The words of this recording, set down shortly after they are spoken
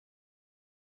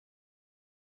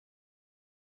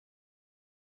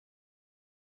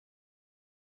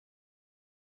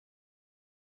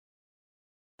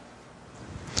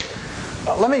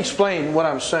Let me explain what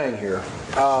I'm saying here.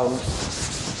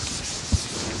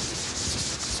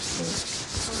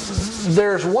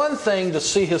 There's one thing to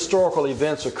see historical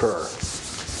events occur.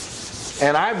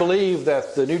 And I believe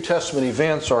that the New Testament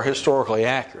events are historically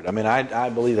accurate. I mean, I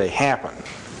believe they happen.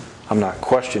 I'm not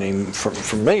questioning.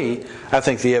 For me, I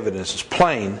think the evidence is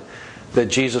plain that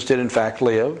Jesus did in fact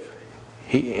live.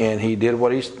 He did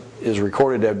what he is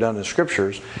recorded to have done in the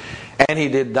Scriptures. And He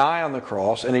did die on the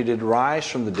cross. And He did rise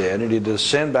from the dead. And He did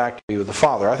ascend back to be with the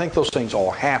Father. I think those things all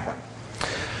happen.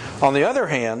 On the other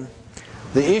hand,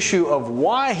 the issue of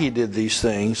why He did these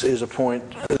things is a point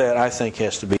that I think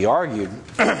has to be argued.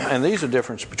 And these are the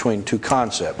difference between two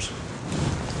concepts.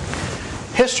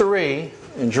 History,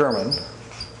 in German,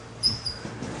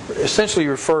 essentially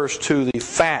refers to the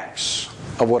facts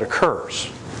of what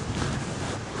occurs.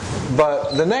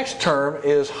 But the next term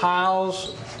is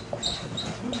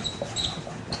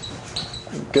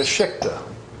Heilsgeschichte.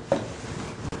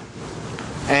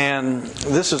 And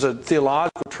this is a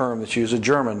theological term that's used, a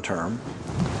German term.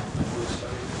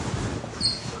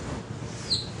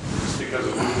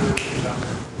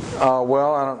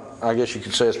 I guess you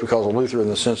could say it's because of Luther in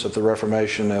the sense that the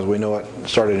Reformation, as we know it,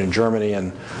 started in Germany,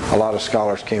 and a lot of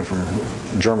scholars came from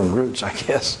German roots, I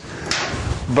guess.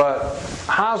 But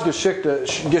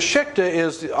Heilsgeschichte, Geschichte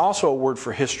is also a word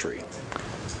for history.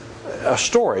 A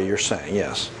story, you're saying,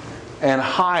 yes. And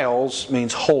Heils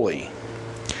means holy.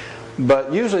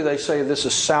 But usually they say this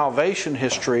is salvation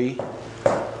history,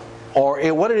 or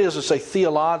what it is a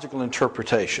theological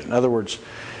interpretation. In other words,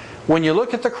 when you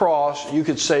look at the cross, you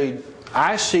could say,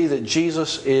 I see that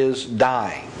Jesus is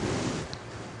dying.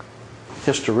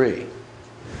 History.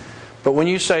 But when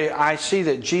you say, I see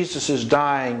that Jesus is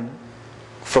dying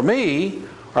for me,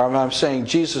 or I'm saying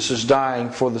Jesus is dying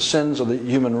for the sins of the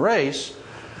human race,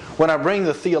 when I bring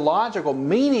the theological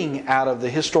meaning out of the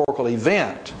historical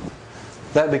event,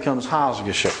 that becomes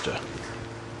Heilsgeschichte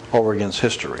over against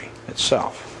history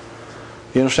itself.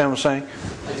 You understand what I'm saying?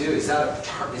 I do. Is that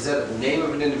a name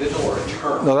of an individual or a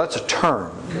term? No, that's a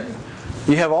term. Okay.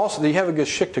 You have a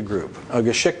Geschichte group, a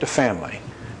Geschichte family.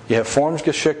 You have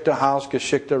Formsgeschichte,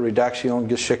 Heilsgeschichte,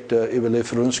 Redaktionsgeschichte,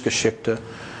 Überlieferungsgeschichte.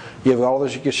 You have all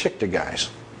those Geschichte guys.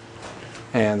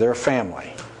 And they're a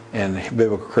family in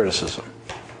biblical criticism.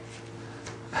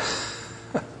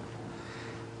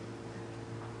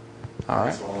 All right.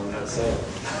 I just want to learn how to say it.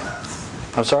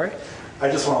 I'm sorry? I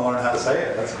just want to learn how to say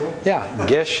it. That's cool. Yeah,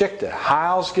 Geschichte,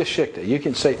 Heilsgeschichte. You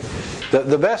can say,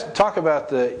 the best, talk about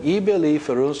the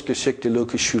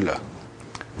Überlieferungsgeschichte Schule.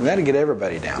 And that'll get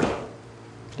everybody down.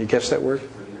 You catch that word?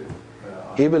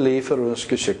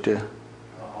 Überlieferungsgeschichte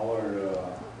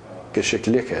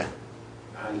Geschichtliche.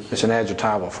 It's an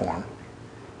adjectival form.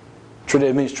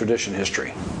 It means tradition,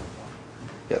 history.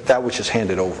 Yeah, that which is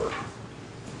handed over.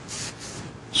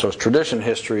 So tradition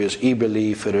history is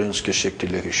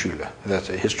Überlieferungsgeschichtliche Schule. That's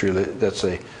a history. That's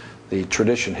the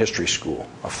tradition history school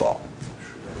of thought.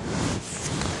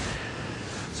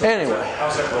 So anyway,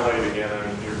 how's that related again?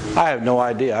 I have no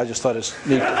idea. I just thought it's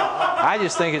neat. I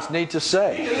just think it's neat to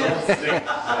say.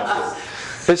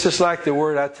 It's just like the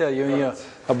word I tell you,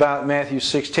 about Matthew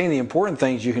 16. The important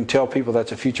thing is you can tell people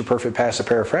that's a future perfect passive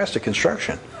paraphrastic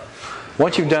construction.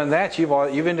 Once you've done that,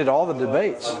 you've ended all the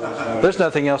debates. There's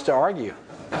nothing else to argue.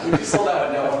 Would you slow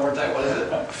that down one more time? What is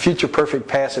it? Future perfect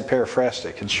passive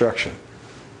paraphrastic construction.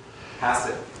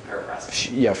 Passive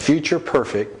paraphrastic. Yeah, future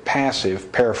perfect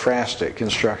passive paraphrastic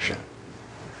construction.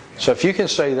 So if you can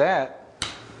say that,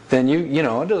 then it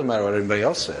doesn't matter what anybody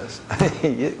else says.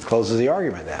 It closes the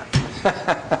argument down. Put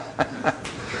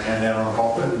your hand down on the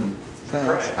pulpit and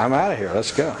pray. I'm out of here.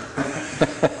 Let's go.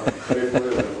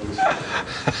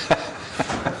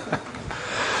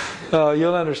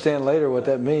 You'll understand later what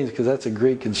that means, because that's a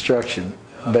Greek construction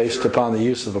based upon the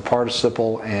use of a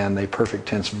participle and a perfect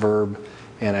tense verb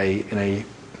and a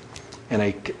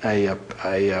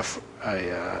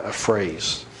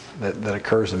phrase that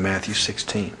occurs in Matthew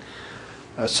 16.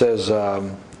 It says,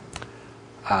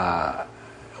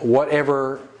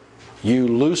 "Whatever you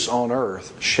loose on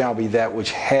earth shall be that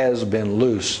which has been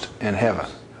loosed in heaven."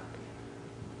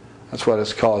 That's what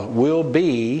it's called. Will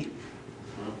be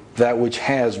that which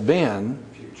has been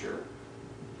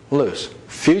loose.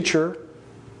 Future,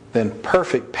 then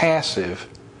perfect passive,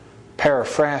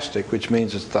 paraphrastic, which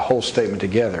means it's the whole statement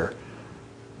together.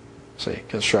 See,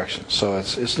 construction. So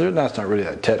it's that's not really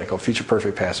that technical. Future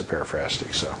perfect passive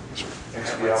paraphrastic. So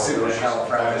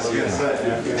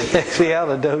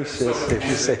expialidocious, if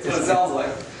you say. That's what it sounds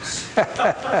like.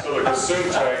 So the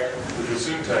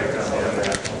Gesundheit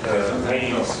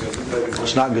means...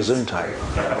 It's not Gesundheit.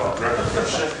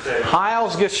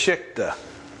 Heilsgeschichte.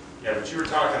 Yeah, but you were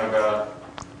talking about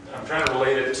I'm trying to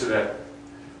relate it to that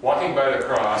walking by the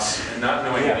cross and not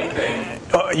knowing anything.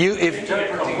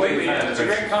 Completely, it's a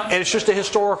great concept. And it's just a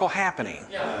historical happening.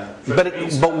 Yeah.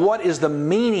 But what is the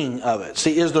meaning of it?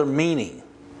 See, is there meaning?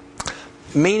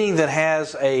 Meaning that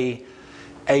has a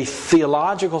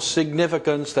theological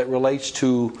significance that relates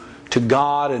to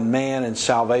God and man and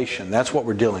salvation. That's what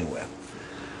we're dealing with.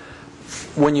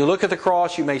 When you look at the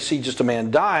cross, you may see just a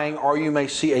man dying, or you may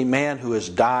see a man who is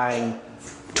dying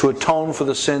to atone for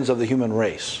the sins of the human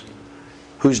race,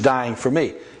 who's dying for me.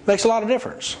 It makes a lot of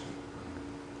difference.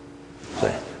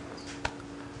 See?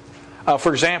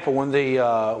 For example, when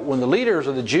the leaders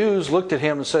of the Jews looked at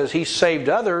him and says, he saved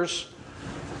others,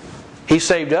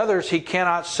 he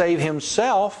cannot save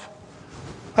himself.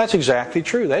 That's exactly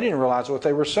true. They didn't realize what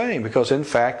they were saying, because in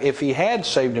fact, if he had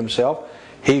saved himself,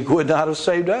 he would not have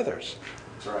saved others.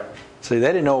 That's right. See, they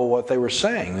didn't know what they were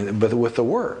saying, but with the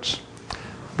words.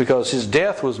 Because his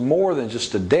death was more than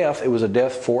just a death, it was a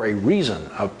death for a reason,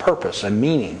 a purpose, a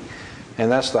meaning.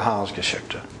 And that's the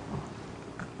Heilsgeschichte.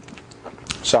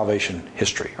 Salvation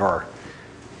history, or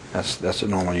that's the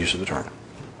normal use of the term.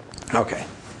 Okay.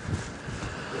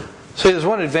 See, there's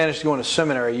one advantage to going to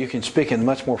seminary. You can speak in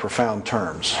much more profound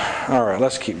terms. All right,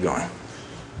 let's keep going.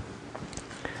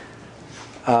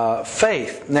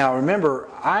 Faith. Now remember,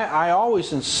 I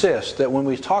always insist that when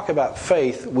we talk about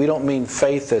faith, we don't mean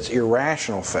faith that's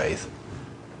irrational faith.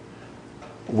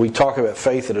 We talk about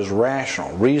faith that is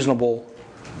rational, reasonable.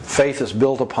 Faith is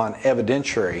built upon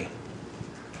evidentiary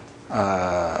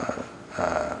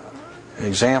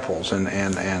examples, and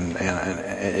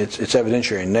it's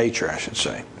evidentiary in nature, I should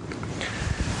say.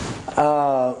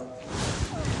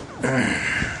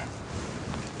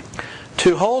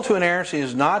 To hold to inerrancy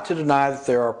is not to deny that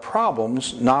there are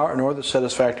problems, nor that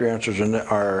satisfactory answers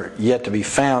are yet to be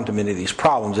found to many of these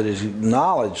problems. It is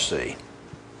acknowledged, see,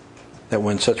 that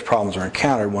when such problems are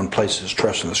encountered, one places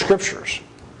trust in the Scriptures.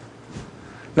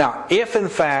 Now, if in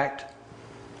fact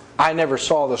I never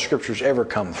saw the Scriptures ever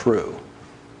come through,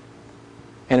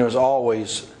 and it was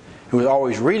always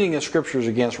reading the Scriptures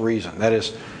against reason. That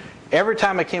is, every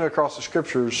time I came across the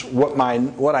Scriptures, what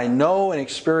I know and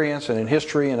experience and in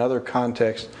history and other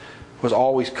contexts was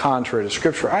always contrary to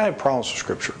Scripture. I had problems with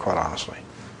Scripture, quite honestly.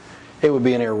 It would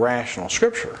be an irrational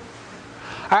Scripture.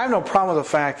 I have no problem with the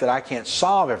fact that I can't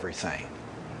solve everything,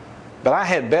 but I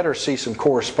had better see some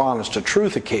correspondence to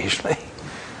truth occasionally.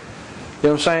 You know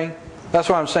what I'm saying? That's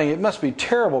why I'm saying it must be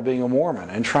terrible being a Mormon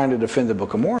and trying to defend the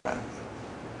Book of Mormon.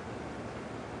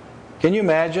 Can you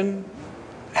imagine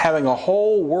having a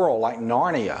whole world like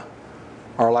Narnia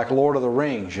or like Lord of the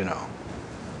Rings, you know,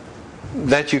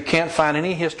 that you can't find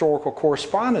any historical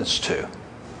correspondence to?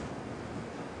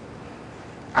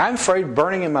 I'm afraid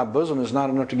burning in my bosom is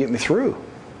not enough to get me through.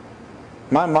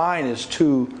 My mind is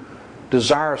too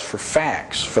desirous for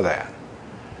facts for that.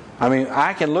 I mean,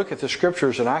 I can look at the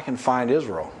Scriptures and I can find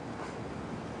Israel.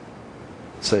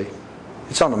 See,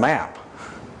 it's on the map.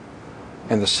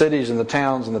 And the cities and the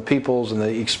towns and the peoples and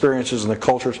the experiences and the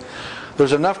cultures.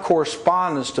 There's enough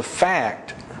correspondence to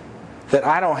fact that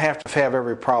I don't have to have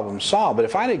every problem solved. But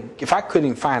if I couldn't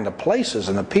even find the places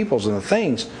and the peoples and the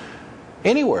things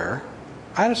anywhere,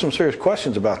 I have some serious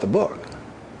questions about the book.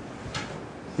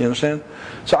 You understand?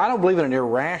 So I don't believe in an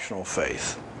irrational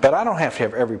faith. But I don't have to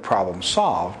have every problem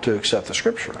solved to accept the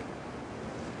Scripture.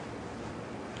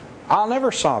 I'll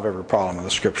never solve every problem in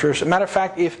the Scriptures. As a matter of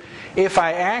fact, if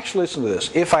I actually, listen to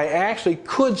this, if I actually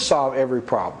could solve every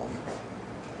problem,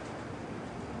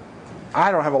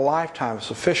 I don't have a lifetime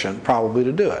sufficient probably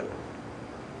to do it.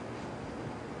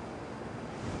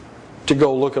 To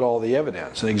go look at all the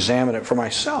evidence and examine it for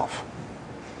myself.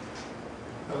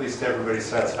 At least to everybody's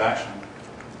satisfaction.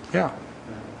 Yeah.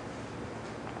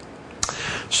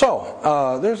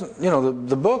 So, there's, you know,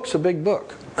 the book's a big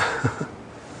book.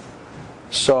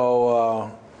 So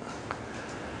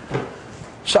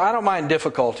I don't mind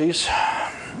difficulties.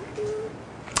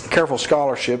 Careful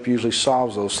scholarship usually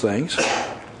solves those things.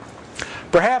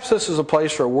 Perhaps this is a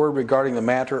place for a word regarding the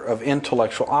matter of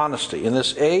intellectual honesty. In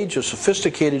this age of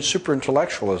sophisticated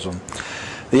superintellectualism,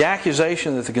 the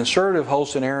accusation that the conservative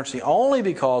holds to inerrancy only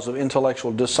because of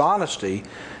intellectual dishonesty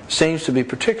seems to be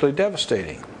particularly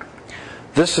devastating.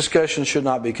 This discussion should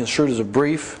not be construed as a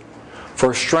brief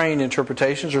for strained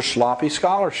interpretations or sloppy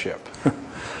scholarship.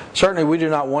 Certainly we do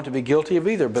not want to be guilty of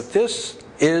either, but is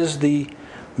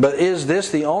this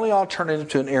the only alternative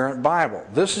to an errant Bible?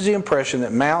 This is the impression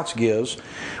that Mounce gives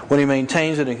when he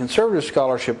maintains that in conservative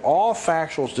scholarship all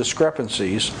factual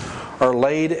discrepancies are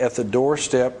laid at the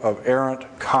doorstep of errant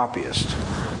copyists.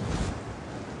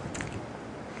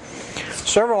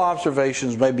 Several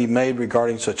observations may be made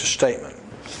regarding such a statement.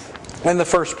 In the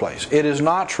first place, it is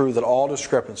not true that all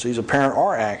discrepancies, apparent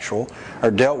or actual,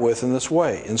 are dealt with in this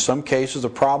way. In some cases, the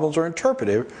problems are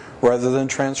interpretive rather than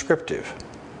transcriptive.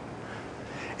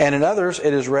 And in others,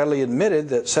 it is readily admitted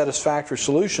that satisfactory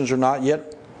solutions are not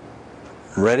yet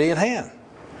ready at hand.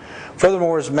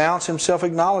 Furthermore, as Mounce himself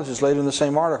acknowledges later in the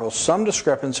same article, some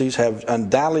discrepancies have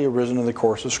undoubtedly arisen in the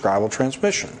course of scribal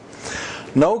transmission.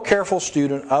 No careful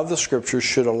student of the Scriptures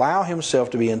should allow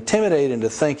himself to be intimidated into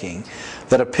thinking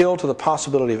that appeal to the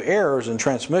possibility of errors in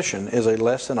transmission is a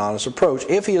less than honest approach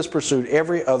if he has pursued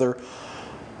every other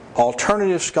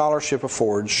alternative scholarship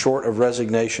affords short of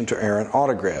resignation to errant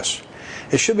autographs.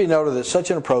 It should be noted that such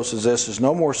an approach as this is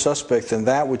no more suspect than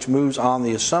that which moves on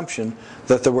the assumption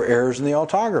that there were errors in the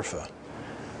autographa.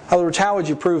 In other words, how would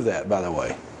you prove that, by the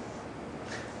way?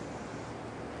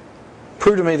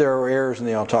 Prove to me there are errors in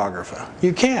the autographa.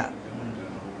 You can't.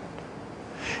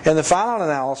 In the final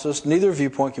analysis, neither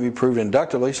viewpoint can be proved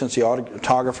inductively since the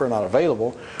autographer are not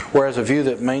available, whereas a view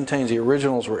that maintains the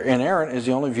originals were inerrant is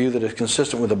the only view that is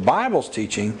consistent with the Bible's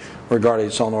teaching regarding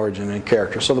its own origin and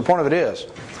character. So the point of it is,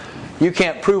 you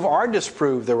can't prove or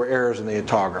disprove there were errors in the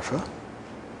autographa,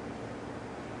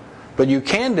 but you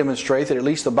can demonstrate that at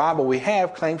least the Bible we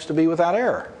have claims to be without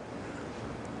error.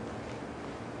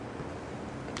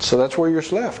 So that's where you're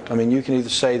left. I mean, you can either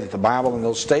say that the Bible and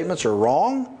those statements are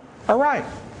wrong or right.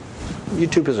 You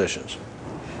two positions.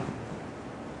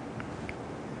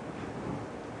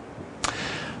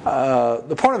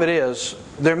 The point of it is,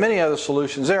 there are many other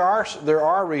solutions. There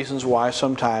are reasons why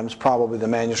sometimes probably the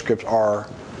manuscripts are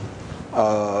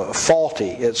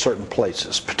faulty at certain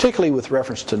places, particularly with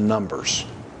reference to numbers,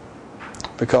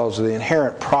 because of the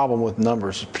inherent problem with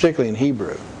numbers, particularly in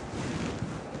Hebrew,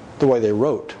 the way they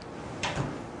wrote.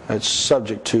 It's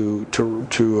subject to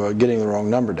getting the wrong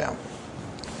number down.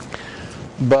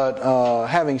 But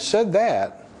having said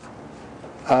that,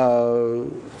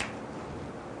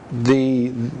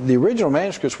 the original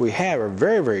manuscripts we have are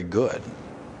very, very good.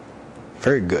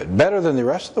 Very good. Better than the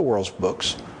rest of the world's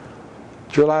books.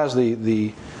 Do you realize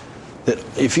that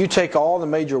if you take all the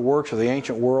major works of the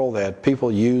ancient world that people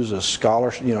use as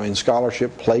scholars, in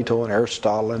scholarship, Plato and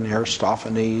Aristotle and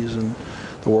Aristophanes and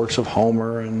the works of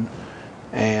Homer and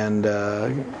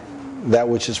that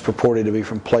which is purported to be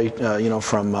from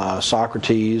from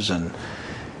Socrates and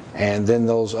then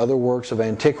those other works of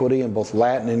antiquity in both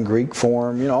Latin and Greek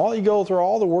form. All you go through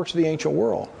all the works of the ancient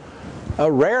world.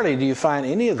 Rarely do you find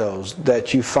any of those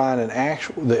that you find an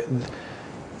actual.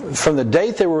 From the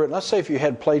date they were written, let's say if you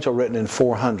had Plato written in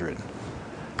 400,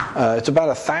 it's about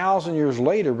 1,000 years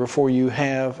later before you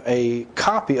have a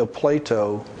copy of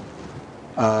Plato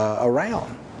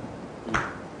around.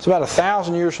 It's about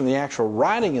 1,000 years from the actual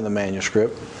writing in the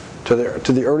manuscript to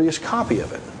the earliest copy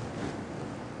of it.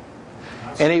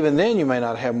 And even then you may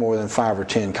not have more than 5 or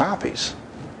 10 copies.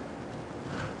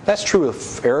 That's true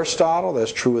with Aristotle,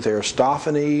 that's true with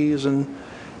Aristophanes and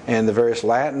the various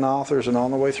Latin authors and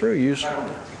on the way through. I don't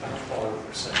follow what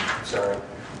you're saying. Sorry.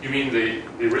 You mean the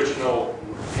original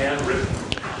handwritten?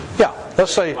 Yeah,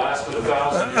 let's say... lasted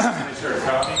 1,000 years and they started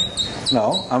copying?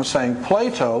 No, I'm saying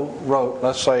Plato wrote,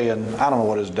 let's say in, I don't know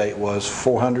what his date was,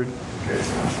 400? Okay.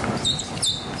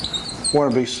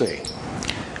 1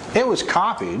 BC. It was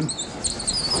copied,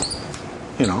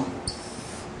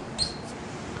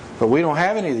 but we don't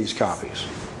have any of these copies.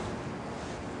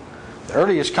 The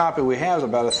earliest copy we have is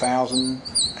about 1000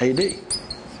 AD.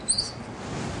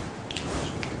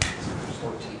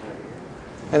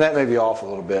 And that may be off a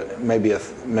little bit, maybe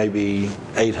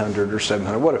 800 or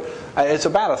 700, whatever. It's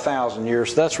about 1,000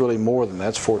 years. So that's really more than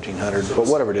that's 1,400, but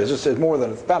whatever it is, it's more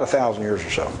than about 1,000 years or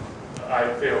so.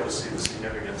 I fail to see the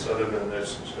significance other than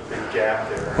there's a big gap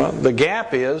there. Well, the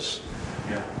gap is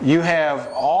you have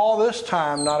all this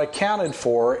time not accounted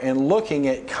for in looking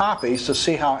at copies to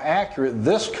see how accurate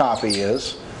this copy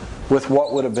is with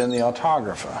what would have been the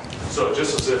autographa. So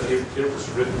just as if it was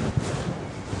written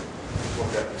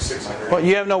 600. Well,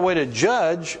 you have no way to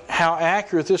judge how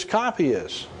accurate this copy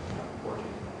is.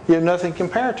 You have nothing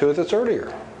compared to it that's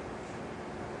earlier.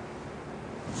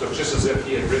 So just as if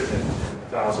he had written it in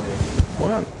 1000 AD.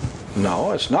 Well,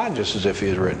 no, it's not just as if he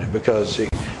had written it, because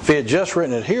if he had just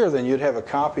written it here, then you'd have a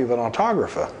copy of an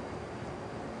autographa.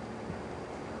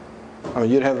 I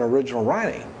mean, you'd have an original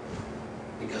writing.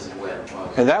 Because it went.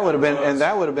 And that would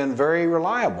have been very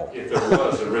reliable. If there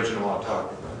was original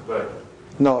autography, but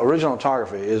no, original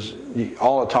autography is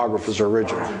all autographers are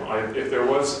original. If there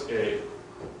was a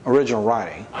original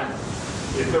writing.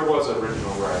 If there was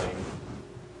original writing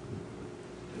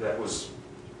that was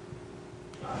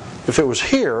if it was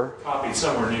here, copied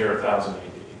somewhere near 1000 AD,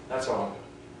 that's all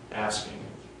I'm asking.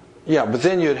 Yeah, but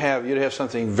then you'd have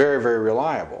something very, very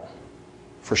reliable.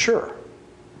 for sure,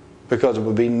 because it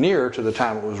would be near to the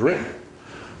time it was written.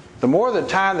 The more the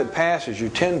time that passes, you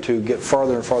tend to get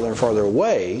farther and farther and farther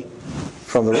away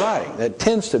from the writing. That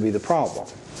tends to be the problem.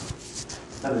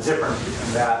 And the difference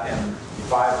between that and the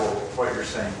Bible, what you're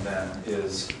saying then,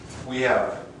 is we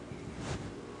have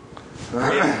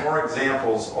more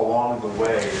examples along the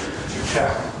way to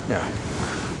check. Yeah.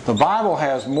 The Bible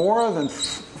has more than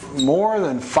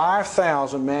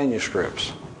 5,000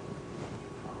 manuscripts.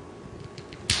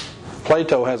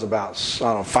 Plato has about, I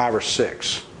don't know, 5 or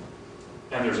 6.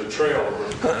 And there's a trail.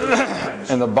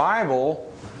 And the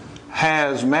Bible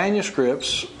has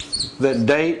manuscripts that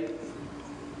date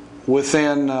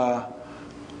within,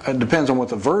 it depends on what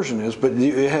the version is, but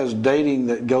it has dating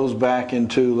that goes back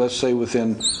into, let's say,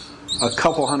 within a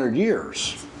couple hundred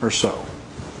years or so.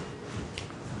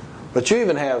 But you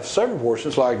even have certain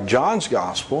portions like John's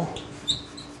Gospel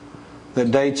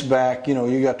that dates back,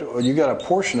 you got a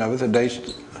portion of it that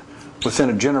dates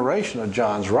within a generation of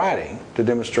John's writing to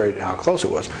demonstrate how close it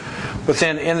was. But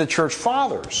then in the church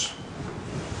fathers,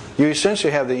 you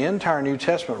essentially have the entire New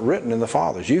Testament written in the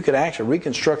fathers. You could actually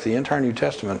reconstruct the entire New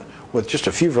Testament with just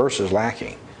a few verses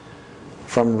lacking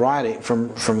from writing,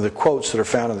 from the quotes that are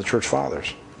found in the church fathers.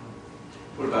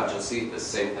 What about Josephus?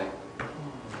 Same thing.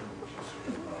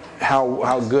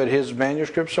 How good his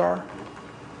manuscripts are?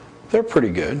 They're pretty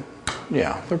good.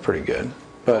 Yeah, they're pretty good.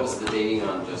 But What was the dating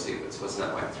on Josephus? Wasn't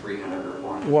that like 300 or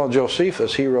 400? well,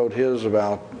 Josephus, he wrote his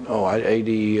about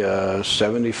AD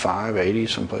 75, 80,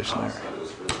 someplace in there. So it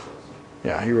was really close.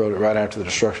 Yeah, he wrote it right after the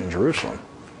destruction of Jerusalem.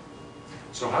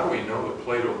 So how do we know that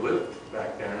Plato lived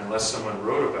back then unless someone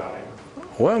wrote about him?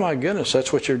 Well, my goodness,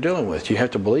 that's what you're dealing with. You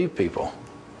have to believe people.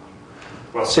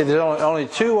 Well, See, there's only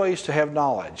two ways to have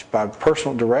knowledge: by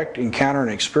personal direct encounter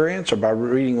and experience, or by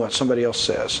reading what somebody else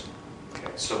says.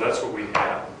 okay, so that's what we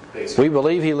have, basically. We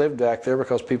believe he lived back there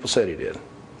because people said he did.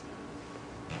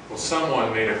 Well,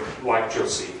 someone like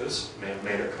Josephus,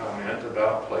 made a comment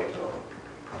about Plato.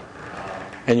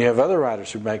 And you have other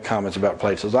writers who make comments about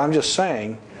Plato. So I'm just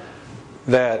saying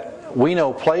that we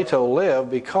know Plato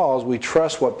lived because we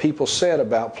trust what people said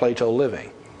about Plato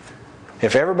living.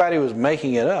 If everybody was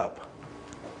making it up,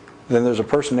 then there's a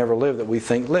person never lived that we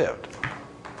think lived.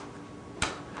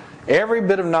 Every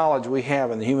bit of knowledge we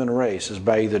have in the human race is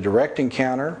by either direct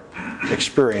encounter,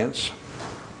 experience,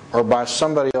 or by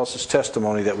somebody else's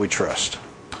testimony that we trust.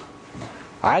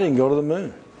 I didn't go to the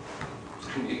moon.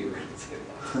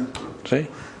 See?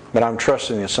 But I'm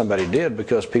trusting that somebody did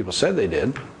because people said they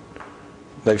did.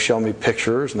 They've shown me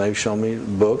pictures and they've shown me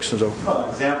books and so.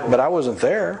 But I wasn't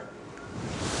there.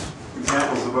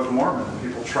 Examples of the Book of Mormon.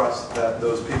 People trust that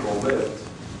those people lived.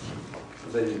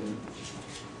 They didn't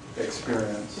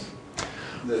experience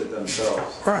it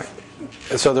themselves. Right.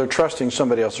 So they're trusting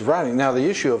somebody else's writing. Now the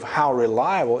issue of how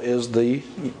reliable is the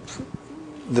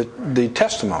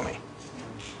testimony.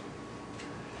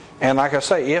 And like I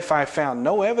say, if I found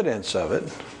no evidence of it,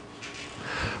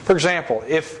 for example,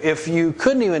 if you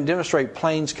couldn't even demonstrate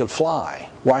planes could fly,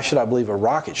 why should I believe a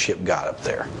rocket ship got up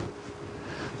there?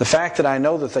 The fact that I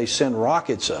know that they send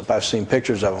rockets up, I've seen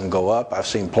pictures of them go up, I've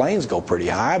seen planes go pretty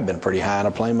high, I've been pretty high in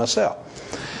a plane myself.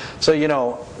 So,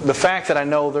 the fact that I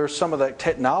know there's some of that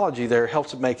technology there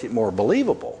helps it make it more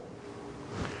believable.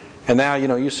 And now,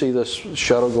 you see this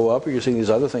shuttle go up, or you see these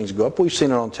other things go up. We've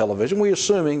seen it on television. We're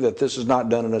assuming that this is not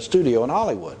done in a studio in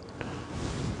Hollywood.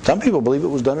 Some people believe it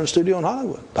was done in a studio in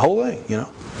Hollywood. The whole thing,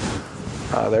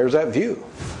 there's that view.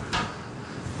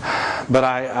 But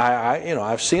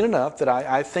I've seen enough that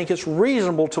I think it's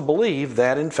reasonable to believe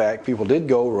that, in fact, people did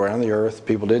go around the earth,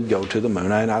 people did go to the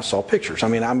moon, and I saw pictures.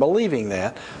 I'm believing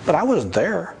that, but I wasn't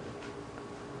there.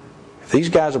 If these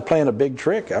guys are playing a big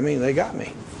trick, they got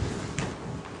me.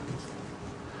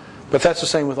 But that's the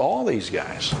same with all these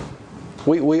guys.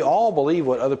 We all believe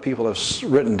what other people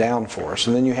have written down for us,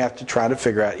 and then you have to try to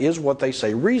figure out, is what they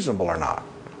say reasonable or not?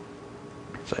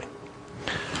 See?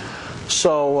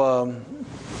 So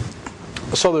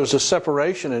there's a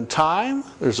separation in time.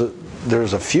 There's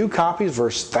a few copies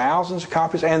versus thousands of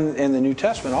copies, and the New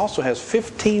Testament also has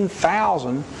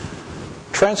 15,000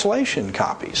 translation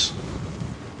copies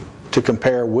to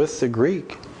compare with the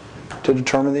Greek to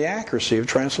determine the accuracy of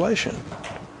translation.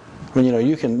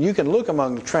 You can look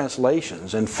among the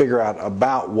translations and figure out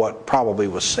about what probably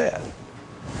was said,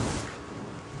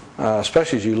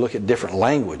 especially as you look at different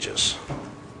languages.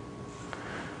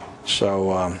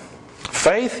 So,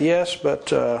 faith, yes,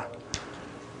 but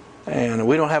and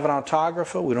we don't have an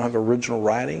autographa, we don't have original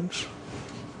writings,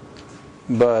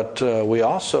 but we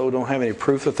also don't have any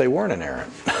proof that they weren't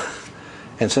inerrant.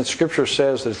 And since Scripture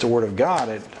says that it's the Word of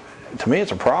God, to me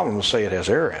it's a problem to say it has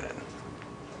error in it.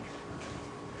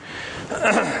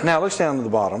 Now let's down to the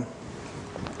bottom.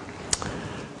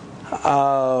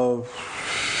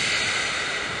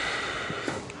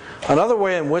 Another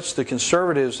way in which the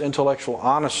conservatives' intellectual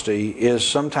honesty is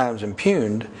sometimes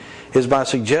impugned is by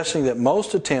suggesting that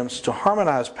most attempts to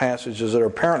harmonize passages that are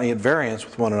apparently at variance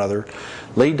with one another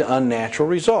lead to unnatural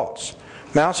results.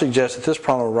 Mount suggests that this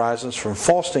problem arises from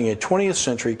foisting a 20th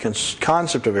century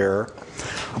concept of error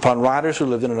upon writers who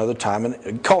lived in another time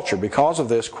and culture. Because of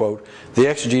this, quote, the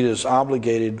exegete is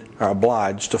obligated or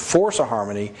obliged to force a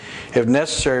harmony, if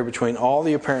necessary, between all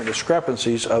the apparent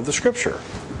discrepancies of the Scripture.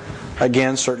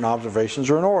 Again, certain observations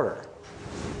are in order.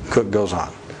 Cook goes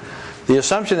on. The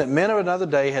assumption that men of another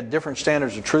day had different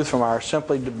standards of truth from ours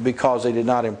simply because they did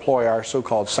not employ our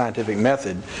so-called scientific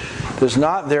method does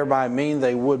not thereby mean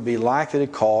they would be likely to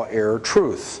call error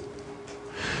truth.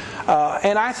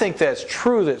 And I think that's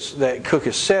true that Cook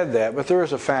has said that, but there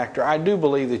is a factor. I do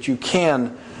believe that you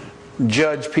can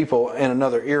judge people in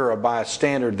another era by a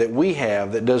standard that we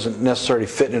have that doesn't necessarily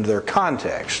fit into their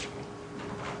context.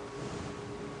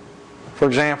 For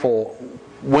example,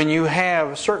 when you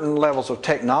have certain levels of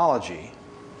technology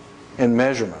and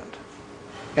measurement,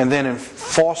 and then in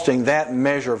foisting that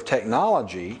measure of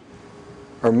technology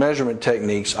or measurement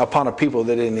techniques upon a people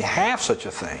that didn't have such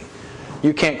a thing,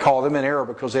 you can't call them in error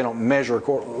because they don't measure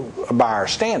by our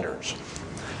standards.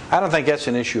 I don't think that's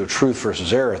an issue of truth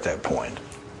versus error at that point.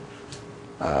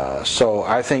 So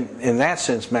I think in that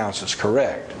sense Mounce is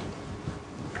correct.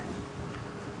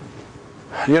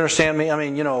 You understand me? I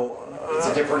mean, you know, it's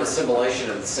a different assimilation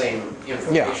of the same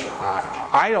information. Yeah,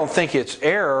 I don't think it's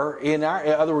error in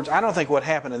other words, I don't think what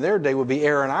happened in their day would be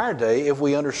error in our day if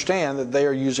we understand that they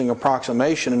are using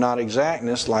approximation and not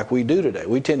exactness like we do today.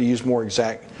 We tend to use more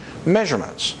exact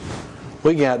measurements.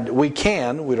 We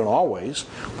don't always,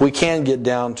 we can get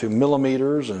down to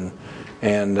millimeters and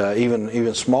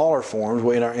even smaller forms.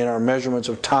 In our measurements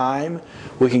of time,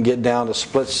 we can get down to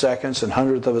split seconds and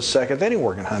hundredth of a second. They didn't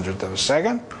work in hundredth of a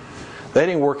second. They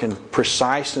didn't work in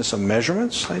preciseness of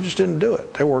measurements. They just didn't do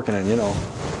it. They're working in,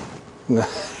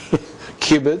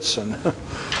 cubits and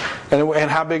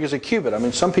how big is a cubit? I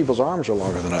mean, some people's arms are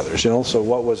longer than others. So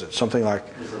what was it? Something like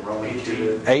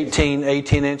 18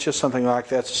 inches, something like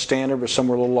that's a standard, but some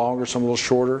are a little longer, some a little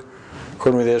shorter.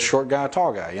 According to me, there's a short guy, a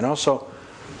tall guy. So,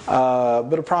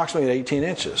 but approximately 18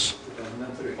 inches.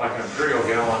 Like an imperial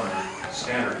gallon and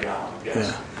standard gallon, yes.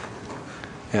 Yeah.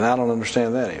 And I don't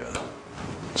understand that even.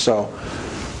 So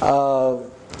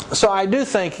I do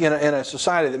think in a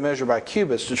society that measures by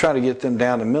cubits, to try to get them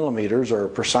down to millimeters or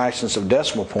preciseness of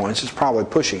decimal points is probably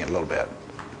pushing it a little bit.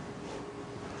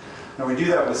 Now we do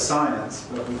that with science,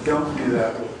 but we don't do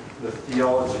that with the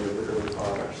theology of the early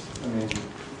fathers. I mean,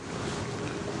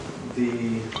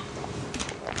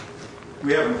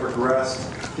 we haven't progressed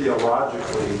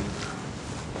theologically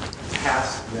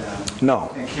past them. No.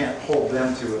 And can't hold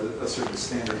them to a certain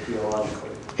standard theologically.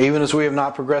 Even as we have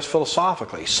not progressed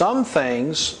philosophically. Some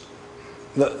things,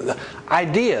 the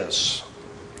ideas,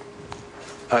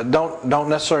 don't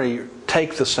necessarily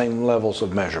take the same levels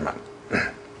of measurement.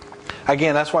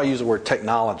 Again, that's why I used the word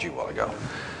technology a while ago.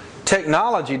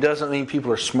 Technology doesn't mean people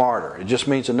are smarter. It just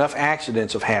means enough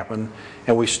accidents have happened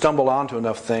and we stumbled onto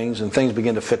enough things and things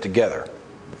begin to fit together.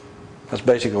 That's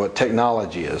basically what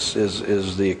technology is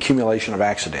the accumulation of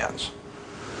accidents.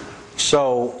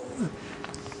 So,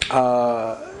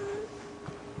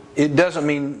 it doesn't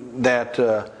mean that,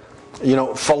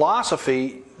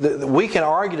 philosophy, we can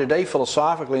argue today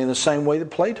philosophically in the same way that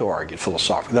Plato argued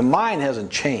philosophically. The mind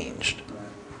hasn't changed.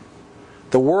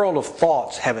 The world of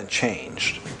thoughts haven't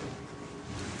changed.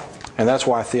 And that's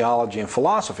why theology and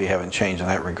philosophy haven't changed in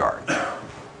that regard.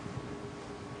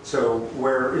 So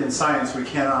where in science we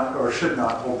cannot or should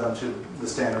not hold them to the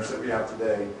standards that we have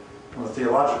today, from a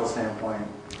theological standpoint,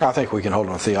 I think we can hold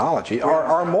on to theology.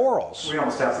 Our morals. We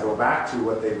almost have to go back to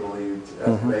what they believed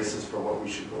as the basis for what we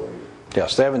should believe.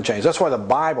 Yes, they haven't changed. That's why the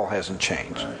Bible hasn't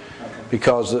changed. Right. Okay.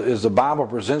 Because as the Bible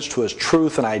presents to us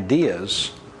truth and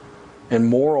ideas and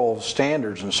moral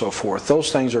standards and so forth,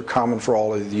 those things are common for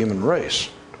all of the human race,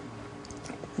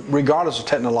 regardless of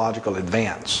technological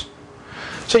advance.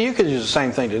 So you could use the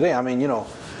same thing today. I mean,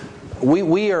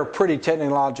 we are pretty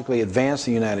technologically advanced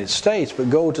in the United States, but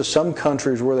go to some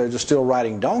countries where they're just still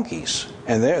riding donkeys.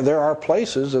 And there are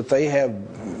places that they have,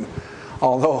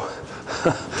 although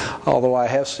I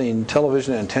have seen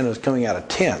television antennas coming out of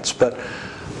tents, but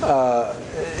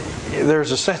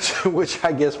there's a sense in which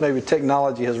I guess maybe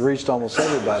technology has reached almost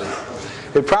everybody.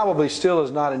 It probably still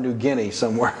is not in New Guinea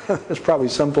somewhere. There's probably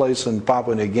someplace in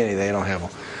Papua New Guinea they don't have them.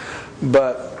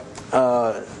 But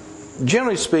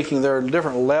generally speaking, there are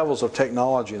different levels of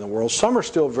technology in the world. Some are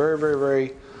still very, very,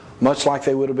 very much like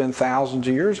they would have been thousands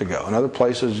of years ago. In other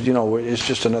places, it's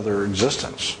just another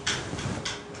existence.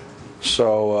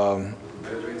 So,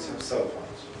 Bedouins have cell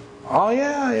phones. oh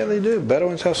yeah, they do.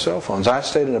 Bedouins have cell phones. I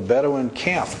stayed in a Bedouin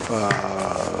camp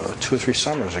 2 or 3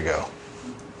 summers ago.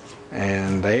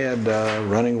 And they had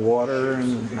running water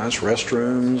and nice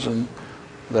restrooms, and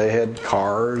they had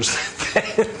cars.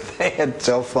 They had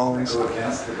cell phones. Go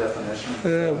against the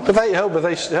definition.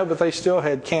 But they still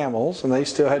had camels, and they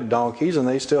still had donkeys, and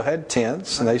they still had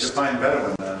tents, and they. Define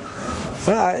Bedouin then.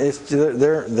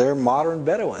 Well, they're modern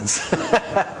Bedouins.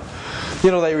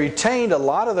 They retained a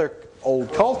lot of their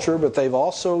old culture, but they've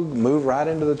also moved right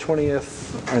into the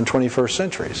 20th and 21st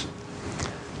centuries.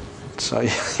 So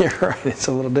you're right, it's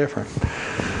a little different.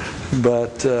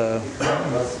 But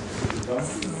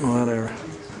whatever.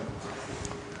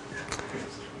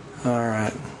 All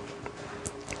right.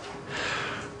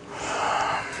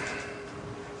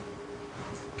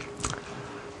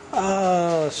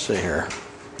 Let's see here.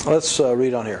 Let's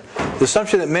read on here. The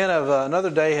assumption that men of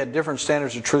another day had different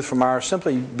standards of truth from ours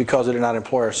simply because they did not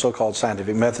employ our so-called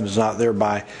scientific method does not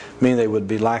thereby mean they would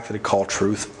be likely to call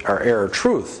truth or error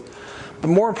truth. But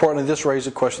more importantly, this raises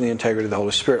the question of the integrity of the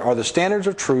Holy Spirit. Are the standards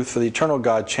of truth for the eternal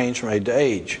God changed from age to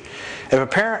age? If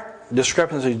apparent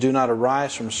discrepancies do not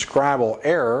arise from scribal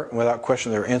error, and without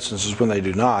question there are instances when they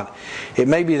do not, it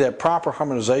may be that proper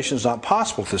harmonization is not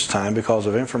possible at this time because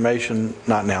of information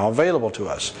not now available to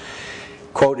us.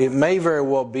 Quote, it may very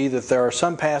well be that there are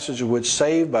some passages which,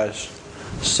 save by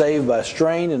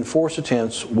strained and forced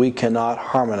attempts, we cannot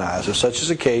harmonize. If such is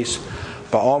the case,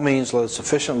 by all means let us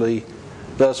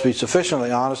be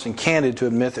sufficiently honest and candid to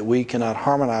admit that we cannot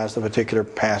harmonize the particular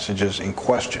passages in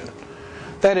question.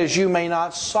 That is, you may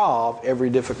not solve every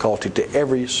difficulty to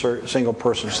every single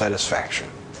person's satisfaction.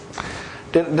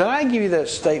 Did I give you that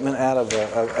statement out of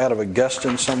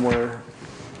Augustine somewhere?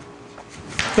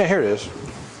 Yeah, here it is.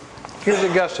 Here's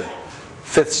Augustine,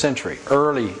 5th century,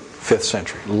 early 5th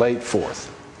century, late 4th.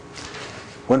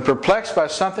 When perplexed by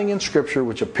something in Scripture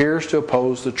which appears to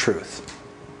oppose the truth,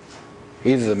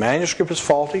 either the manuscript is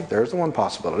faulty, there's the one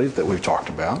possibility that we've talked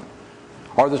about,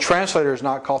 or the translator has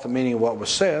not caught the meaning of what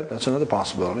was said, that's another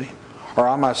possibility, or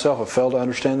I myself have failed to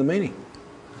understand the meaning.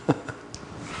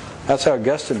 That's how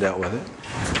Augustine dealt with it.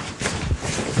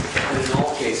 And in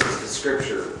all cases, the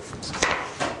Scripture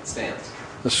stands.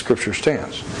 The Scripture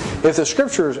stands. If the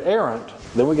Scripture is errant,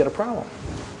 then we get a problem.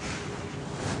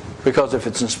 Because if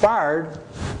it's inspired,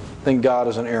 then God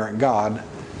is an errant God,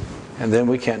 and then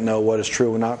we can't know what is true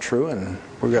and not true, and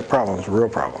we've got problems, real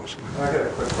problems. I got a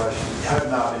quick question. I have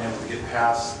not been able to get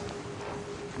past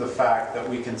the fact that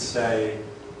we can say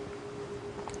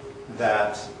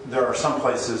that there are some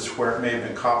places where it may have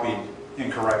been copied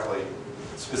incorrectly,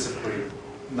 specifically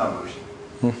numbers.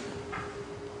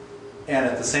 And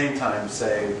at the same time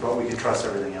say, but we can trust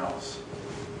everything else.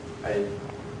 I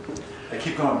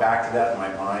keep going back to that in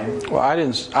my mind. Well, I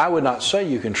would not say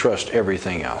you can trust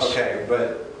everything else. Okay,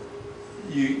 but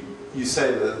you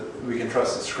say that we can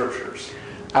trust the Scriptures.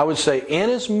 I would say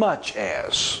inasmuch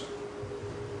as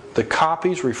the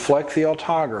copies reflect the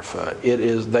autographa,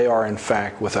 they are in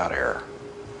fact without error.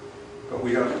 But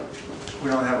we don't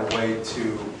have a way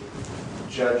to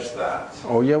judge that.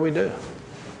 Oh yeah, we do.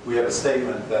 We have a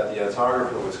statement that the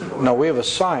autographer was correct. No, we have a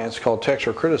science called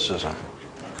textual criticism.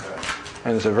 Okay.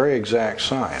 And it's a very exact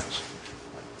science.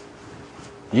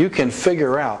 You can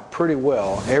figure out pretty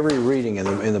well every reading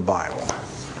in the Bible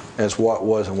as what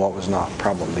was and what was not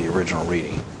probably the original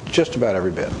reading. Just about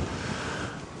every bit.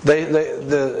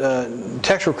 The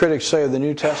textual critics say of the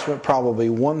New Testament probably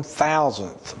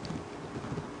 1,000th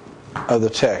of the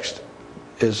text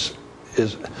is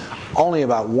only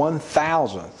about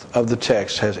 1,000th of the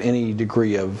text has any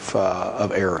degree of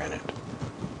error in it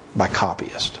by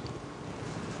copyist.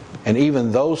 And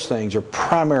even those things are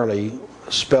primarily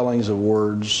spellings of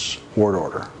words, word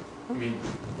order. I mean,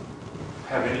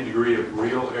 have any degree of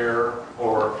real error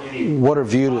or any what are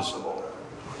viewed as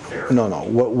error? No.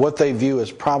 What they view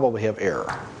as probably have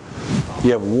error.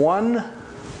 You have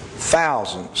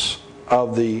 1,000th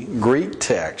of the Greek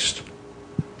text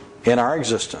in our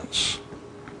existence,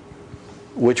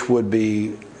 which would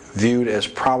be viewed as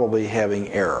probably having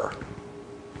error.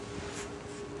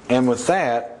 And with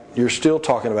that, you're still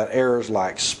talking about errors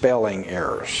like spelling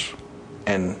errors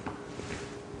and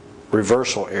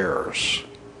reversal errors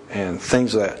and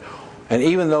things like that. And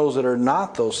even those that are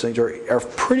not those things are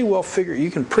pretty well figured.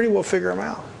 You can pretty well figure them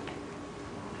out.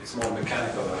 It's more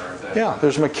mechanical than anything. Yeah,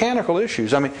 there's mechanical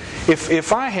issues. I mean,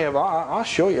 if I have, I'll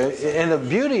show you. And the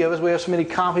beauty of it is we have so many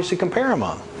copies to compare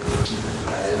among.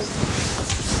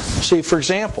 See, for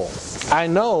example, I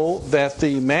know that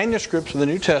the manuscripts of the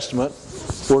New Testament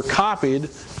were copied.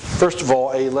 First of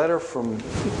all, a letter from,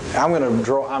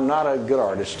 I'm not a good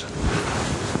artist,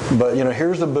 but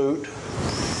here's the boot,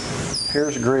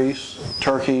 here's Greece,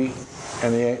 Turkey,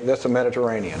 and that's the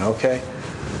Mediterranean, okay?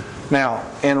 Now,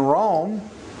 in Rome,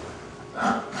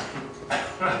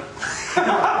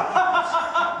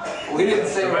 we didn't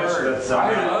say a word.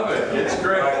 I love it. It's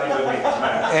great.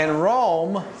 in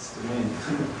Rome,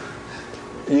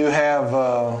 you have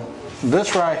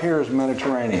this right here is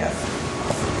Mediterranean.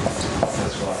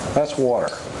 That's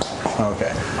water.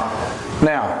 Okay.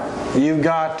 Now you've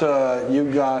got that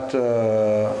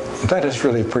is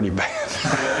really pretty bad.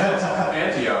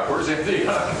 Antioch. Where's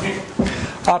Antioch?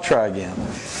 I'll try again.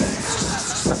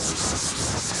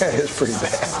 That is pretty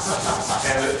bad.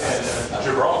 And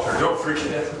Gibraltar. Don't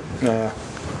forget. Yeah.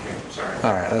 Okay, sorry.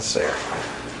 All right. That's there.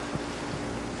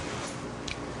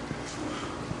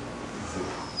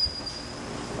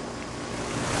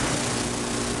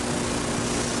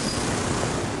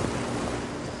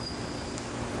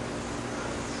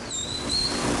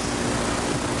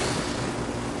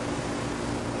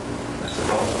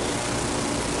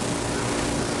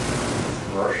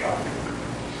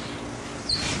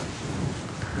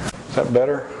 Is that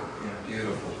better?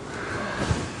 Beautiful.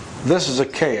 This is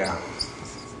Achaia,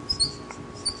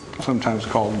 sometimes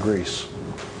called Greece.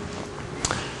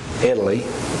 Italy,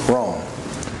 Rome,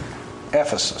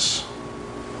 Ephesus,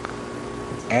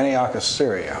 Antioch of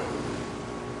Syria,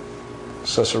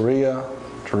 Caesarea,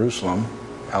 Jerusalem,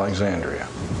 Alexandria.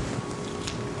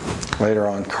 Later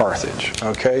on, Carthage.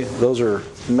 Okay, those are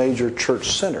major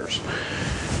church centers.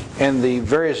 And the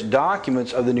various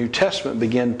documents of the New Testament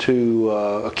begin to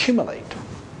accumulate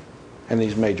in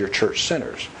these major church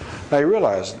centers. Now you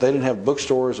realize they didn't have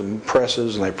bookstores and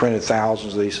presses and they printed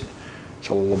thousands of these. It's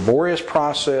a laborious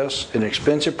process, an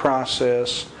expensive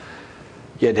process.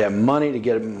 You had to have money to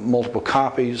get multiple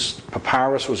copies.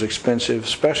 Papyrus was expensive,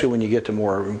 especially when you get to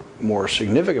more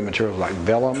significant materials like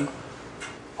vellum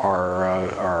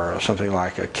or something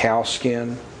like a cow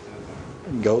skin,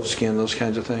 goat skin, those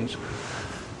kinds of things.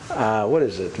 What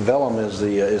is it? Vellum is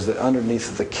the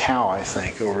underneath of the cow, I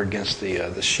think, over against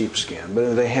the sheepskin.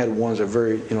 But they had ones that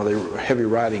very, they were heavy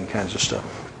writing kinds of stuff.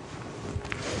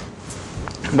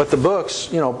 But the books,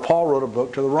 Paul wrote a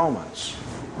book to the Romans.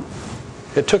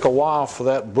 It took a while for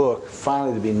that book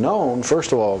finally to be known,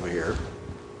 first of all, over here.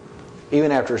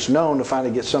 Even after it's known, to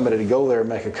finally get somebody to go there and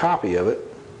make a copy of it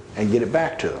and get it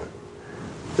back to them.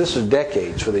 This is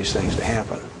decades for these things to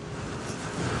happen.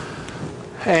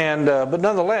 And but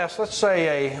nonetheless, let's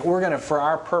say we're going to, for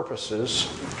our purposes,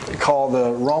 call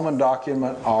the Roman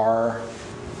document R.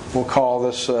 We'll call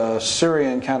this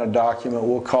Syrian kind of document,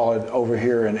 we'll call it over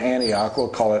here in Antioch, we'll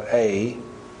call it A.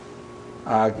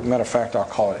 Matter of fact, I'll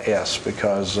call it S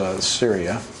because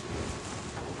Syria.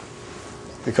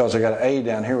 Because I got an A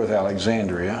down here with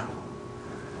Alexandria.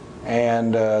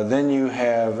 And then you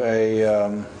have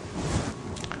a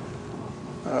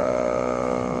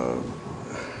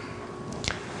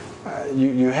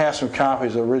you have some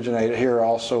copies that originate here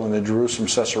also in the Jerusalem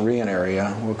Caesarean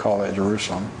area. We'll call that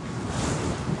Jerusalem.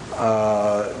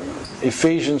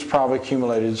 Ephesians probably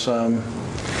accumulated some.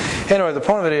 Anyway, the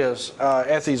point of it is,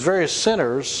 at these various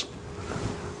centers,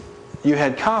 you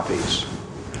had copies.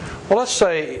 Well, let's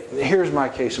say, here's my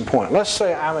case in point. Let's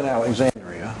say I'm in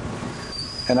Alexandria,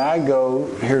 and I go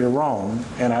here to Rome,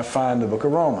 and I find the book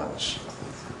of Romans.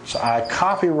 So I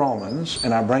copy Romans,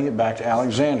 and I bring it back to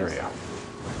Alexandria.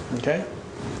 Okay?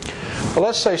 Well,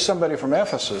 let's say somebody from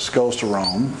Ephesus goes to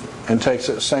Rome and takes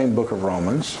that same book of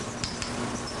Romans,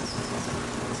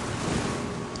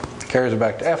 carries it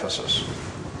back to Ephesus.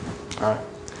 All right.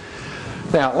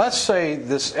 Now, let's say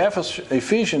this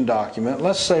Ephesian document,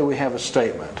 let's say we have a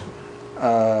statement.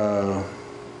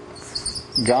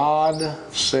 God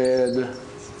said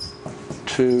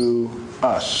to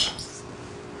us.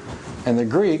 And the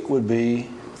Greek would be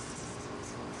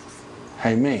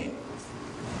Hamin.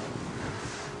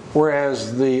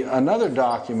 Whereas another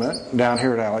document down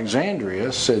here at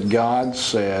Alexandria said God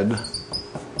said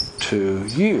to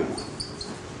you.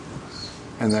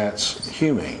 And that's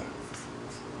Humane.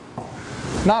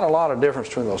 Not a lot of difference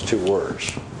between those two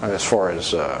words as far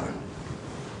as the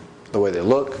way they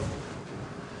look.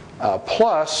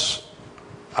 Plus,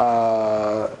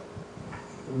 the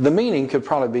meaning could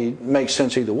probably make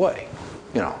sense either way,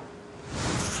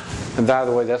 And by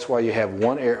the way, that's why you have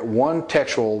one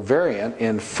textual variant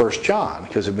in 1 John,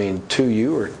 because it means to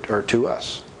you or to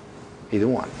us, either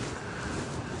one.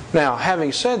 Now,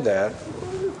 having said that,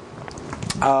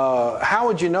 how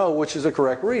would you know which is the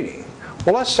correct reading?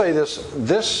 Well, let's say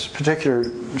this particular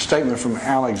statement from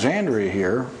Alexandria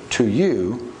here, to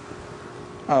you,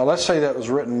 let's say that was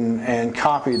written and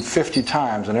copied 50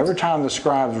 times, and every time the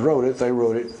scribes wrote it, they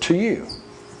wrote it to you.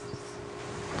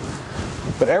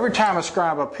 But every time a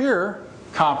scribe up here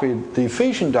copied the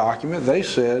Ephesian document, they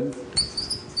said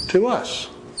to us.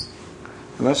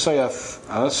 And let's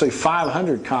say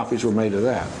 500 copies were made of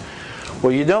that.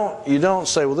 Well, you don't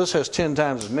say, well, this has 10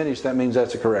 times as many, so that means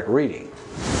that's a correct reading.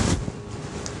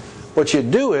 What you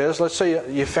do is, let's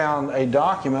say you found a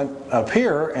document up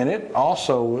here, and it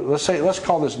also, let's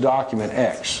call this document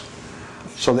X.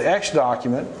 So the X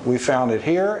document, we found it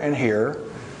here and here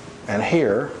and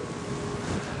here,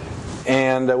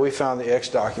 and we found the X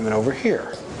document over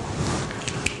here.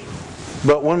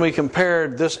 But when we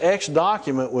compared this X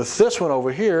document with this one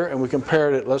over here, and we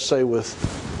compared it, let's say,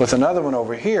 with another one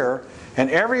over here, and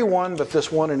every one but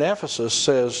this one in Ephesus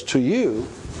says to you,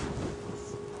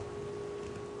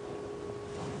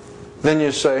 then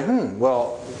you say,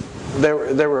 well,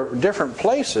 there were different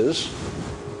places,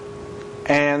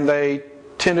 and they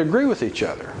tend to agree with each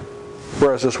other.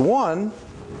 Whereas this one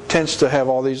tends to have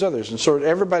all these others. And so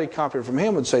everybody copied from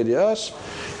him would say to us,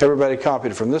 everybody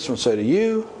copied from this one would say to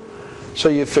you. So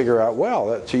you figure out, well,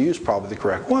 that to you is probably the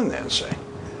correct one then, see.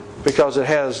 Because it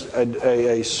has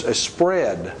a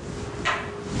spread,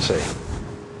 see.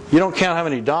 You don't count how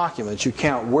many documents, you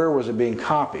count where was it being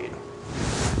copied,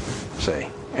 see.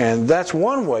 And that's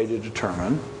one way to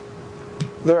determine.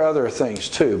 There are other things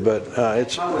too, but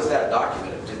it's... How was that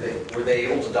documented? Were they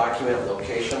able to document a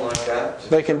location like that?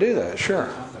 They can do that, sure.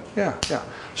 Yeah.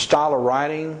 Style of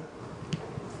writing,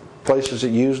 places that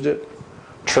used it,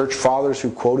 church fathers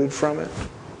who quoted from it.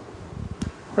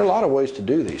 There are a lot of ways to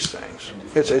do these things.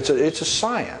 It's a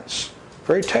science,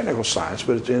 very technical science,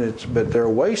 but there are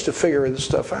ways to figure this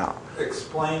stuff out.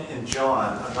 Explain in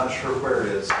John, I'm not sure where it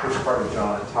is, first part of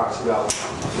John, it talks about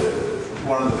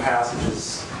one of the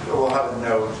passages, we'll have a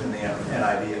note in the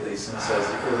NIV at least, and it says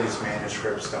the earliest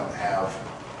manuscripts don't have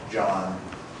John.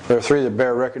 There are three that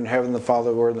bear record in heaven, the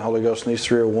Father, the Word, and the Holy Ghost, and these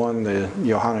three are one, the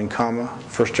Yohanan comma,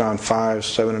 1 John 5,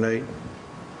 7, and 8. Is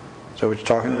that what you're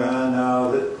talking about?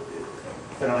 No,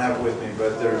 I don't have it with me,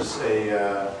 but there's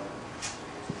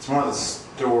it's one of the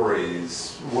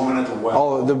stories, Woman at the Well.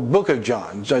 Oh, the book of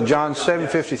John, John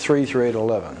 7:53 through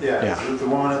 8:11. Yeah, is it the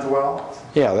Woman at the Well?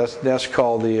 Yeah, that's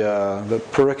called the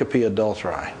pericope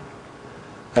adulterae.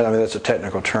 I mean, that's a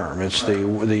technical term. It's the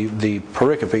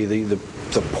pericope, the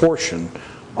portion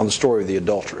on the story of the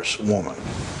adulterous woman.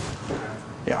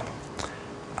 Yeah.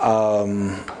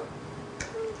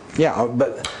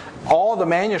 But all the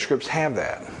manuscripts have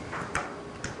that.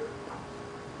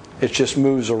 It just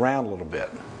moves around a little bit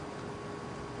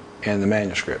in the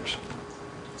manuscripts.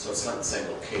 So it's not the same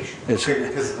location. Okay,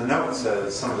 because the note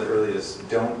says some of the earliest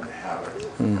don't have it.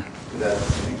 Is that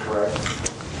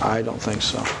incorrect? I don't think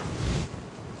so.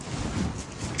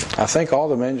 I think all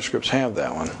the manuscripts have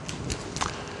that one.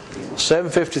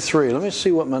 753. Let me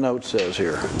see what my note says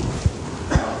here.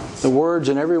 The words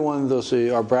in every one of those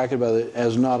are bracketed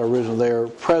as not original. They are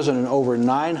present in over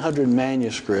 900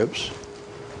 manuscripts.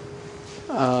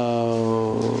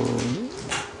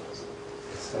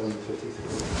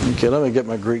 753. Okay, let me get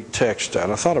my Greek text out.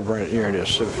 I thought I brought it. Here it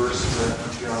is. Verse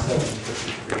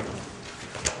 753.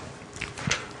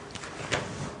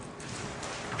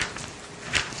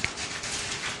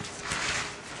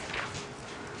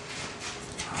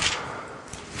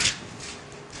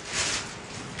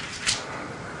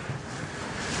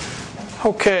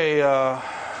 Okay,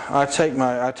 I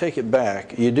take it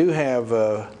back. You do have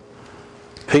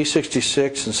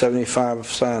P66 and 75 of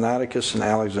Sinaiticus and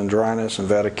Alexandrinus and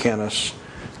Vaticanus,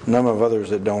 a number of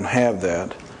others that don't have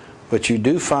that. But you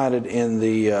do find it in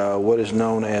the what is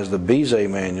known as the Bizet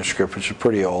manuscript, which is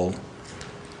pretty old.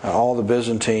 All the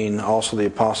Byzantine, also the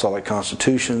Apostolic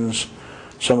Constitutions,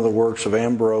 some of the works of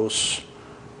Ambrose,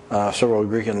 several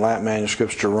Greek and Latin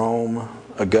manuscripts, Jerome,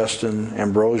 Augustine,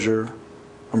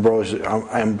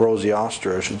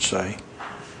 Ambrosiaster, I should say.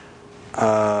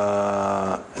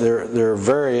 There are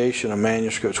variation of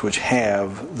manuscripts which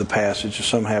have the passage.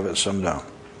 Some have it, some don't.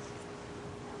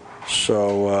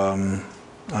 So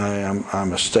I'm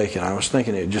mistaken. I was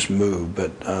thinking it just moved,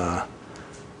 but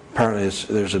apparently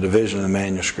there's a division of the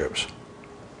manuscripts.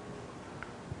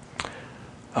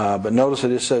 But notice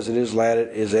that it says it is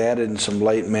added in some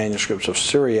late manuscripts of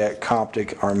Syriac,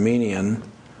 Coptic, Armenian,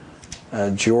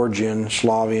 Georgian,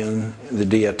 Slavian, the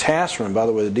Diatessaron. By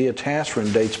the way, the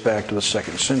Diatessaron dates back to the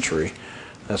 2nd century.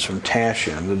 That's from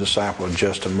Tashian, the disciple of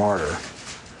Justin Martyr.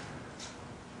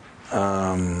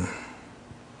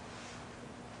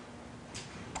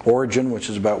 Origen, which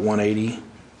is about 180.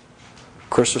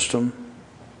 Chrysostom,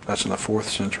 that's in the 4th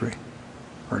century,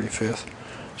 early 5th.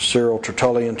 Cyril,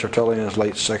 Tertullian is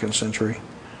late 2nd century.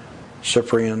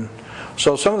 Cyprian.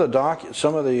 So some of the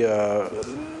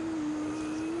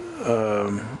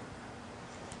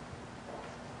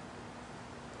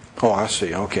oh, I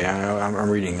see. Okay, I'm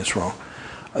reading this wrong.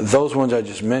 Those ones I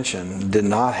just mentioned did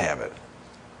not have it,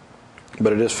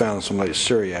 but it is found in some late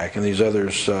Syriac, and these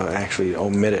others actually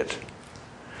omit it.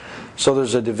 So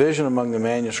there's a division among the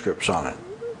manuscripts on it.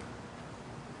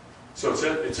 So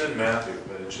it's in Matthew,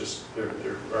 but it's just they're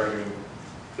arguing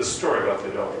the story about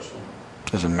the adulterous woman.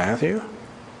 Is it Matthew?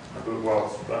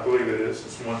 Well, I believe it is.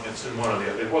 It's in one of the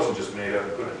other. It wasn't just made up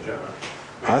and put in John.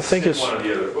 I think it's one of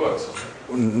the other books.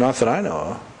 Not that I know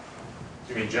of.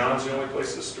 You mean John's the only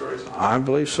place this story's in? I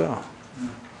believe so.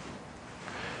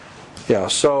 Yeah.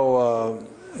 So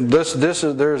there's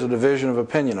a division of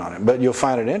opinion on it, but you'll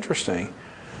find it interesting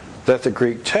that the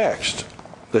Greek text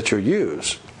that you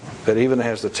use, that even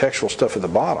has the textual stuff at the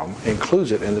bottom,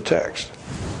 includes it in the text.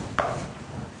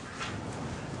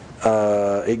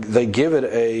 They give it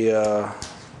a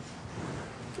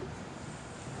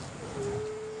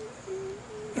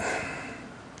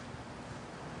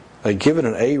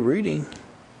an A reading,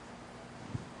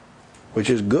 which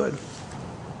is good.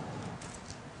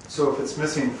 So if it's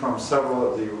missing from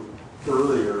several of the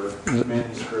earlier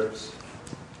manuscripts,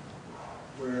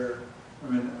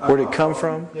 where'd it come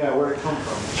from? Yeah, where'd it come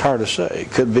from? It's hard to say.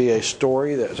 It could be a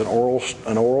story that's an oral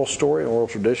story, an oral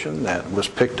tradition that was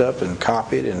picked up and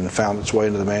copied and found its way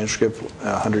into the manuscript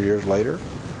 100 years later.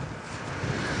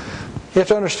 You have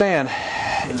to understand,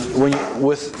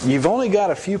 you've only got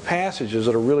a few passages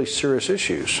that are really serious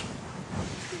issues.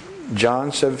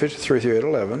 John 7:53 through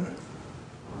 8:11,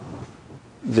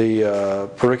 the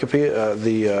pericope,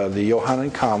 the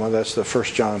Johannine comma, that's the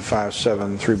 1 John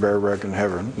 5:7, 3 bear record in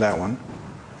heaven, that one.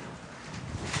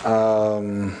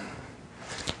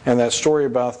 And that story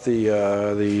about the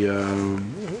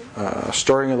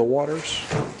stirring of the waters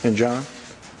in John.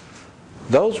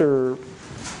 Those are,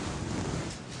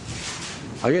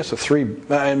 I guess,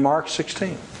 in Mark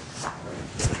 16.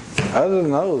 Other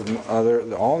than those,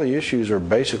 all the issues are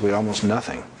basically almost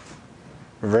nothing.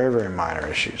 Very, very minor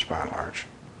issues by and large.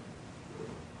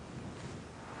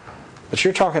 But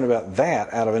you're talking about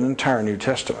that out of an entire New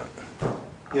Testament.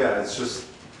 Yeah, it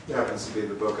happens to be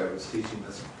the book I was teaching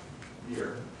this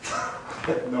year.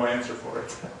 No answer for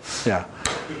it. Yeah.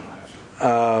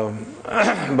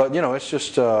 But, it's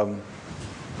just,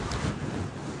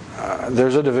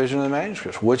 there's a division in the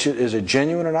manuscripts. Is it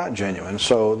genuine or not genuine?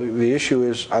 So the issue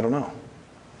is, I don't know.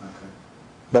 Okay.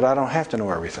 But I don't have to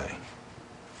know everything.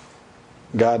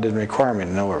 God didn't require me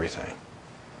to know everything.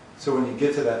 So when you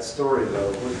get to that story,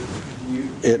 though, personally...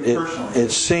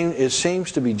 It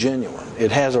seems to be genuine.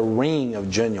 It has a ring of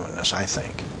genuineness, I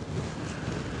think.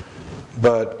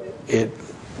 But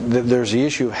there's the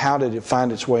issue of how did it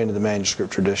find its way into the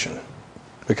manuscript tradition?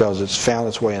 Because it's found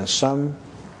its way in some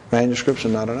manuscripts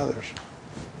and not in others.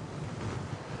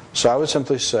 So I would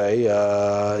simply say,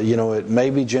 it may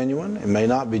be genuine, it may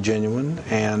not be genuine,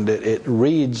 and it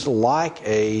reads like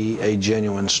a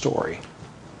genuine story.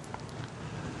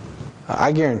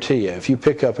 I guarantee you, if you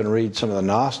pick up and read some of the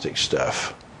Gnostic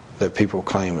stuff that people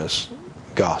claim is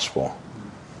gospel,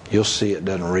 you'll see it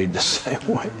doesn't read the same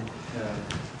way. Yeah.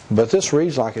 But this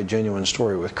reads like a genuine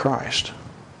story with Christ.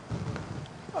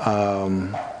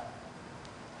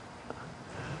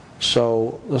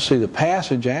 So let's see, the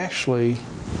passage actually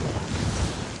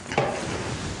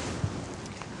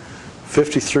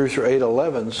 53 through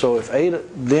 8:11. So if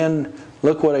then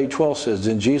look what 8:12 says.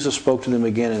 Then Jesus spoke to them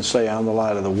again and say, I am the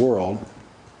light of the world.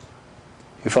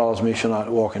 He follows me shall not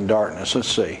walk in darkness. Let's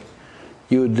see.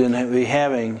 You would then be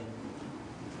having.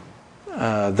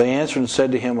 They answered and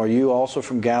said to him, are you also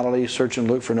from Galilee? Search and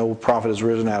look, for no prophet has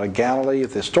risen out of Galilee.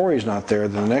 If the story is not there,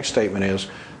 then the next statement is,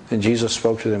 then Jesus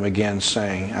spoke to them again,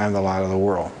 saying, I am the light of the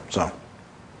world. So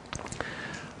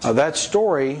that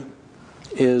story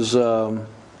is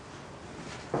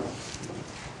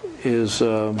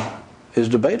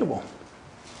debatable.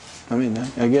 I mean,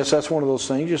 I guess that's one of those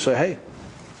things you say, hey,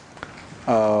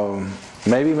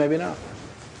 maybe, maybe not.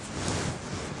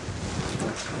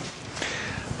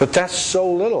 But that's so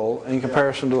little in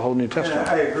comparison to the whole New Testament.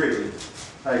 I agree.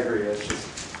 It's just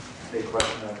a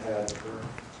question I've had for...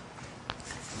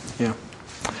 Yeah.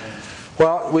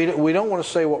 Well, we don't want to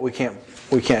say what we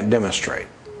can't demonstrate.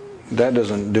 That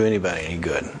doesn't do anybody any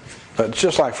good. But it's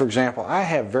just like, for example, I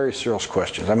have very serious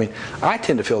questions. I mean, I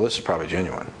tend to feel this is probably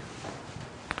genuine.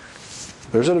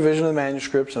 There's a division of the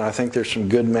manuscripts, and I think there's some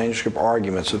good manuscript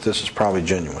arguments that this is probably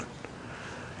genuine.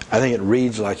 I think it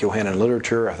reads like Johannine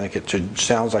literature. I think it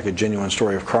sounds like a genuine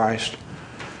story of Christ.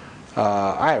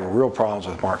 I have real problems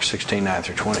with Mark 16, 9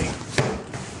 through 20.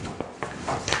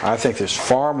 I think there's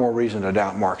far more reason to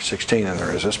doubt Mark 16 than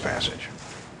there is this passage.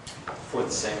 For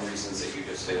the same reasons that you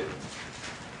just stated.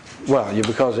 Well,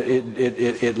 because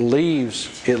it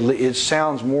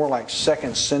sounds more like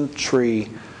second century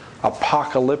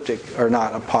apocalyptic, or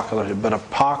not apocalyptic, but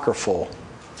apocryphal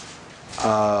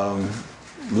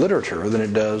literature than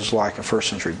it does like a first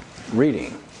century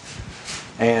reading.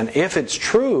 And if it's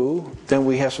true, then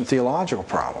we have some theological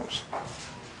problems.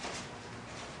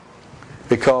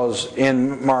 Because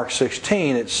in Mark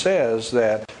 16 it says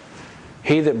that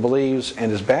he that believes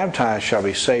and is baptized shall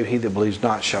be saved, he that believes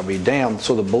not shall be damned.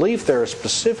 So the belief there is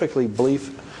specifically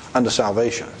belief unto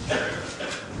salvation.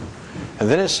 And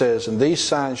then it says, and these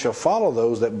signs shall follow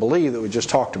those that believe, that we just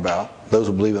talked about, those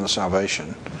who believe in the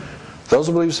salvation. Those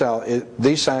who believe,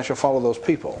 these signs shall follow those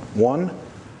people. 1,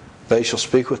 they shall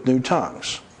speak with new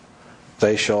tongues.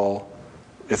 They shall,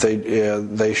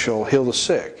 they shall heal the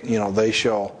sick. They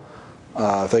shall,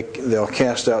 they'll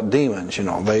cast out demons.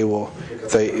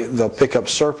 They'll pick up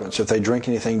serpents. If they drink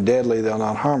anything deadly, they'll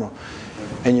not harm them.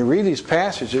 And you read these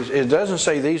passages, it doesn't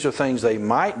say these are things they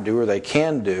might do or they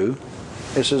can do.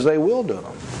 It says they will do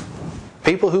them.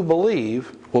 People who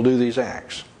believe will do these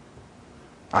acts.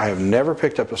 I have never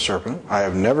picked up a serpent. I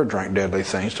have never drank deadly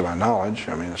things to my knowledge.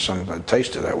 I mean, some that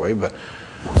tasted that way, but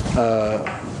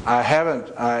I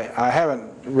haven't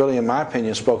really, in my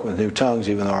opinion, spoken with new tongues,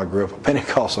 even though I grew up a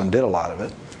Pentecostal and did a lot of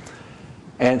it.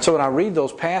 And so when I read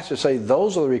those passages, say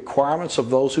those are the requirements of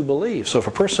those who believe. So if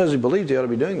a person says he believes, he ought to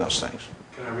be doing those things.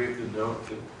 Can I read the note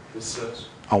that this says?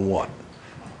 On what?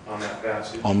 On that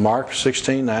passage. On Mark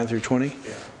 16, 9 through 20? Yeah.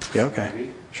 Yeah, okay.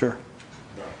 Maybe? Sure.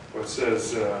 What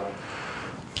says, the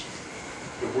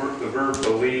verb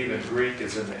believe in Greek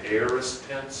is in the aorist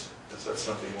tense. Is that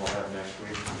something we'll have next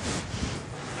week?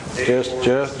 Just a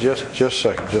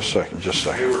second. Maybe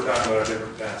we're talking about a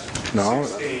different passage. No,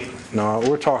 16, no,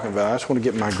 we're talking about, I just want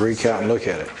to get my Greek out and look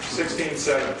at it. 16,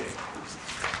 17.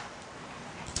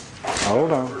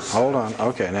 Hold on.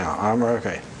 Okay, now, I'm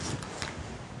okay.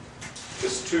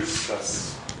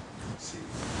 Pistusas.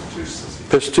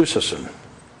 Pistusasin.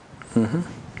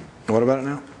 What about it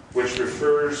now? Which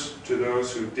refers to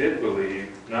those who did believe,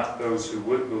 not those who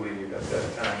would believe at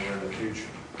that time or in the future.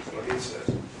 That's what he says.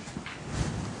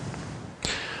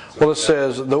 Well, it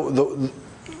says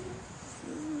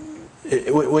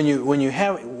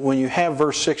when you have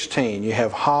verse 16, you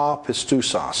have ha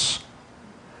pistusas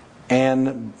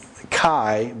and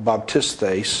kai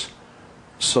baptistes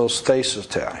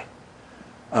sosthesete.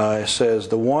 It says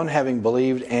the one having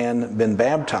believed and been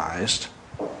baptized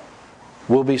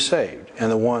will be saved,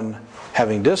 and the one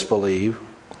having disbelieved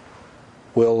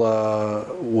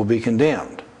will be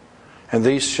condemned. And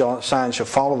these signs shall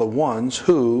follow the ones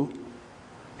who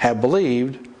have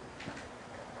believed.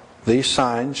 These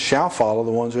signs shall follow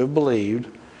the ones who have believed.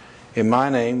 In my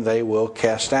name they will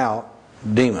cast out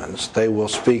demons. They will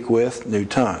speak with new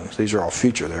tongues. These are all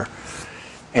future there.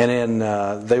 And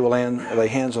they will lay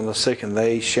hands on the sick, and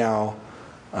they shall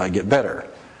get better.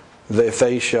 If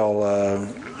they shall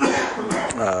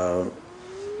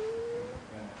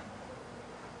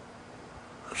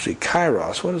let's see,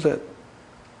 kairos. What is that?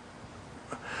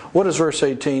 What is verse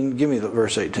 18? Give me the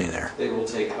verse 18 there. They will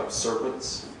take up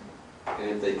serpents, and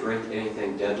if they drink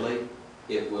anything deadly,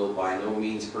 it will by no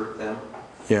means hurt them.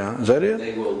 Yeah, is that it?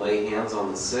 They will lay hands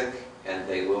on the sick, and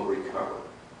they will recover.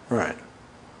 Right.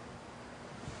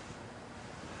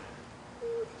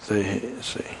 Let's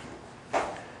see.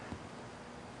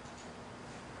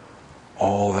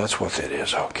 Oh, that's what that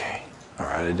is. Okay. All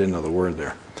right. I didn't know the word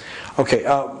there. Okay.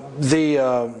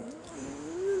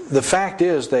 The fact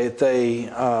is that they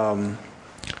are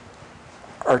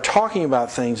talking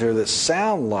about things there that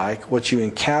sound like what you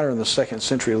encounter in the second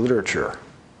century literature.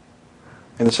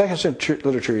 In the second century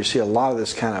literature, you see a lot of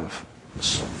this kind of,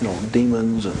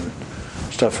 demons and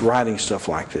stuff, writing stuff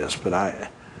like this. But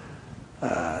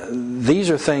these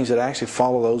are things that actually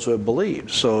follow those who have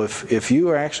believed. So if you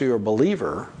are actually a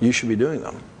believer, you should be doing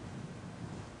them.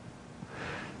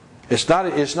 It's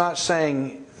not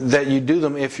saying that you do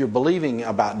them if you're believing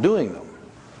about doing them.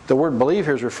 The word believe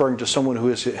here is referring to someone who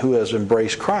has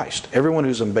embraced Christ. Everyone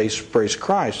who's embraced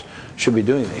Christ should be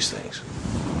doing these things.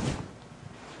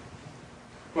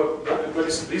 But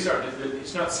these aren't.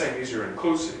 It's not saying these are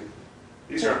inclusive.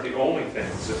 These aren't the only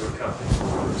things that would come into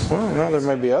words. Well, there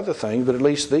may be other things, but at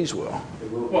least these will.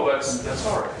 Well, that's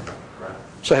all right. Right.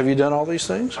 So have you done all these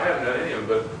things? I haven't done any of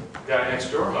them, but the guy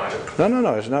next door might have.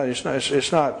 No.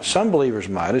 It's not. Some believers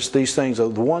might. It's these things. The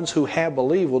ones who have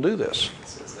believed will do this.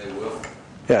 Since they will.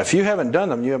 Yeah. If you haven't done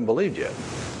them, you haven't believed yet.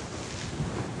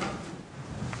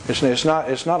 It's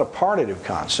not a partitive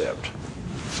concept,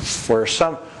 where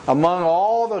among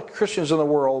all the Christians in the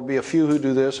world will be a few who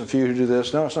do this and a few who do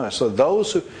this. No, it's not. So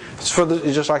those who, it's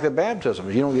just like the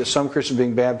baptism. You don't get some Christians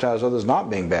being baptized, others not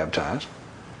being baptized.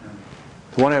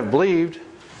 The one who have believed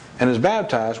and is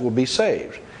baptized will be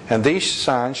saved. And these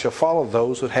signs shall follow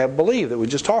those that have believed, that we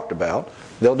just talked about.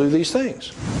 They'll do these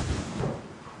things.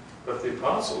 But the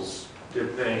apostles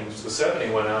did things. The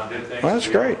 70 went out and did things. Well, that's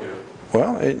great.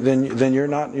 Well, then you're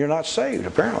not saved,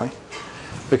 apparently.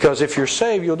 Because if you're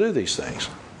saved, you'll do these things.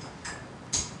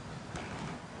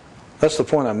 That's the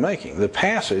point I'm making. The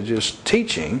passage is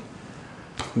teaching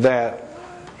that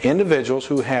individuals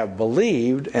who have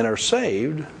believed and are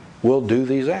saved will do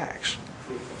these acts.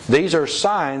 These are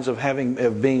signs of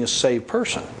being a saved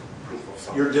person.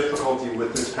 Your difficulty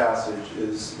with this passage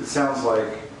is, it sounds like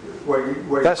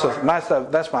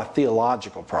that's my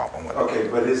theological problem with it. Okay,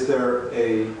 but is there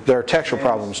a... There are textual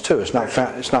problems too. It's not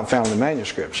found in the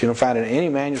manuscripts. You don't find it in any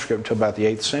manuscript until about the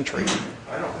 8th century.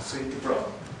 I don't see the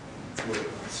problem with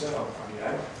it myself.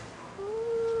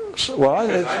 Well, I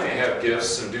may have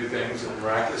gifts and do things and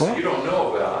miraculous that you don't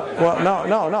know about.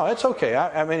 No, it's okay.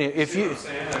 I mean, if you...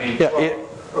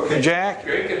 Jack,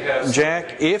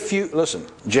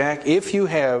 if you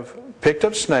have picked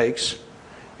up snakes,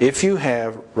 if you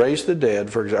have raised the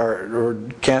dead, or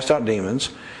cast out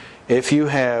demons, if you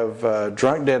have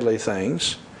drunk deadly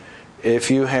things, if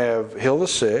you have healed the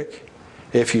sick,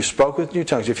 if you spoke with new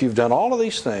tongues, if you've done all of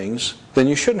these things, then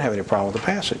you shouldn't have any problem with the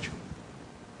passage.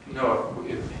 No,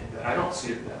 I don't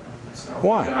see it that way.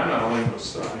 Why? I'm not a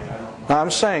linguist, so I don't know.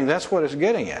 I'm saying that's what it's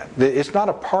getting at. It's not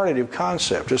a partitive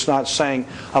concept. It's not saying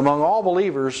among all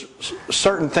believers,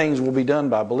 certain things will be done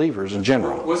by believers in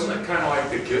general. Wasn't it kind of like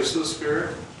the gifts of the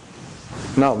Spirit?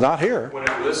 No, not here. When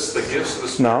it lists the gifts of the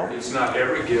Spirit, it's not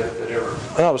every gift that ever...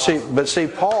 No, see,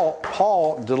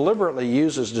 Paul deliberately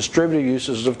uses distributive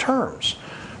uses of terms.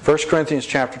 1 Corinthians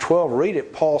chapter 12, read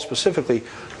it, Paul specifically,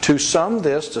 to some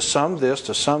this, to some this,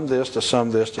 to some this, to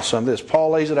some this, to some this.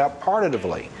 Paul lays it out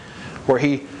partitively, where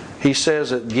he says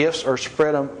that gifts are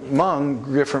spread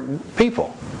among different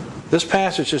people. This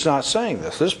passage is not saying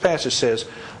this. This passage says,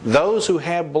 those who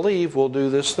have believed will do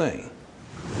this thing.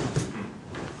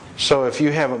 So if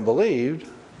you haven't believed,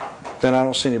 then I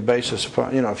don't see any basis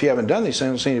upon, if you haven't done these things, I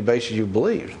don't see any basis you've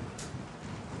believed.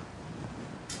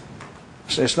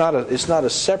 It's not a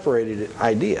separated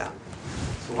idea.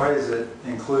 So why is it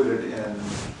included in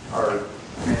our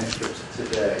manuscripts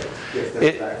today?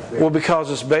 Well, because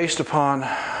it's based upon,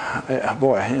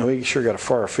 we sure got a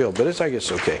far field, but I guess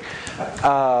it's okay.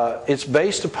 It's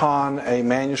based upon a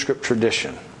manuscript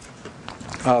tradition.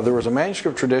 There was a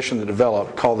manuscript tradition that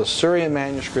developed called the Syrian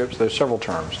manuscripts. There's several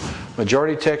terms.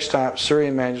 Majority text type,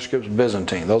 Syrian manuscripts,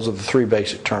 Byzantine. Those are the three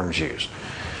basic terms used.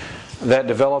 That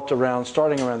developed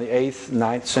starting around the 8th,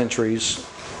 9th centuries,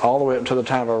 all the way up until the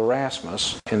time of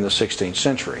Erasmus in the 16th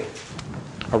century.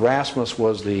 Erasmus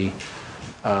was the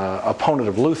opponent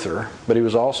of Luther, but he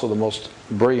was also the most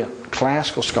brilliant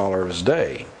classical scholar of his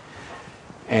day.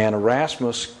 And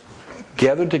Erasmus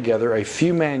gathered together a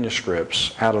few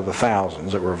manuscripts out of the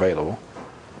thousands that were available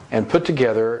and put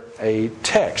together a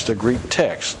text, a Greek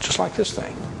text, just like this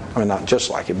thing. I mean, not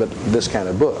just like it, but this kind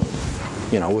of book,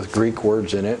 with Greek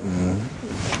words in it and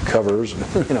covers,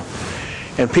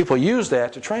 and people used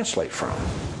that to translate from.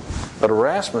 But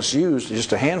Erasmus used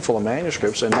just a handful of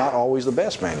manuscripts and not always the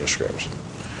best manuscripts.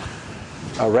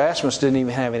 Erasmus didn't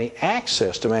even have any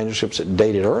access to manuscripts that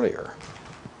dated earlier.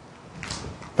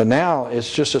 But now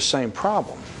it's just the same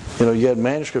problem. You had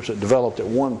manuscripts that developed at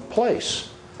one place,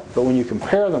 but when you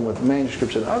compare them with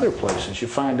manuscripts in other places, you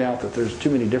find out that there's too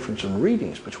many differences in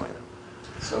readings between them.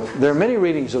 So there are many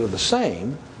readings that are the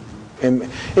same. And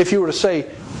if you were to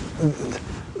say,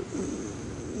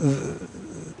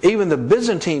 even the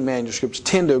Byzantine manuscripts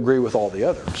tend to agree with all the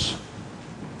others,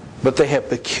 but they have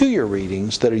peculiar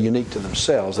readings that are unique to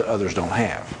themselves that others don't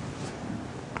have.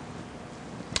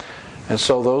 And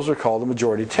so those are called the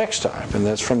majority text type, and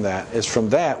it's from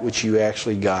that which you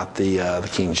actually got the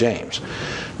King James.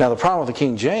 Now the problem with the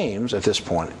King James at this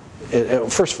point,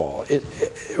 first of all,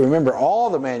 remember all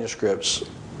the manuscripts.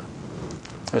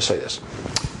 Let's say this: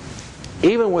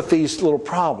 even with these little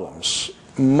problems,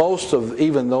 most of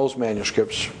even those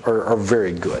manuscripts are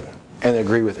very good and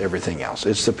agree with everything else.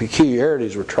 It's the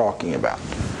peculiarities we're talking about.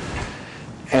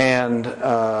 And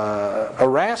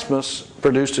Erasmus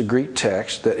produced a Greek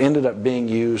text that ended up being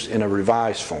used in a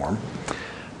revised form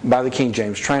by the King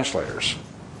James translators.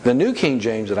 The New King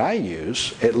James that I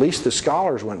use, at least the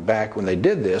scholars went back when they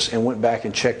did this and went back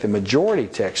and checked the majority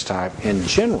text type in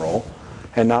general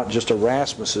and not just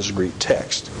Erasmus's Greek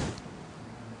text.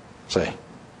 See?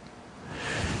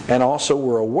 And also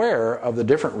were aware of the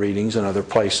different readings in other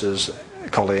places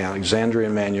called the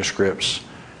Alexandrian manuscripts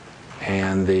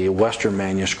and the Western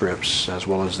manuscripts, as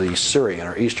well as the Syrian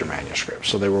or Eastern manuscripts.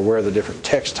 So they were aware of the different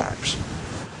text types.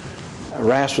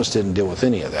 Erasmus didn't deal with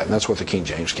any of that, and that's what the King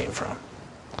James came from.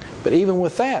 But even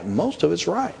with that, most of it's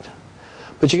right.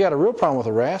 But you got a real problem with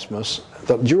Erasmus.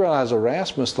 Do you realize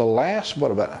Erasmus, the last,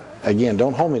 again,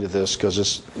 don't hold me to this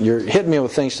because you're hitting me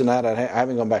with things tonight. I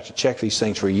haven't gone back to check these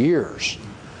things for years.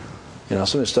 Some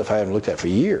of this stuff I haven't looked at for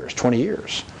years, 20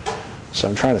 years. So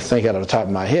I'm trying to think out of the top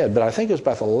of my head. But I think it's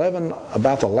about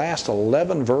the last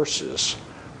 11 verses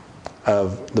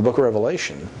of the book of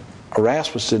Revelation.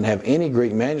 Erasmus didn't have any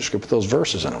Greek manuscript with those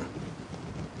verses in them.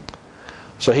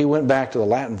 So he went back to the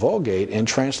Latin Vulgate and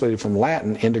translated from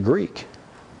Latin into Greek.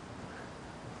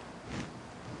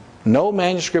 No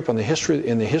manuscript in the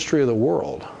history of the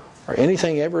world, or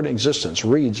anything ever in existence,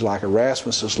 reads like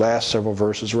Erasmus's last several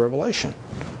verses of Revelation.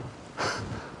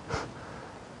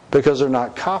 Because they're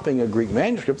not copying a Greek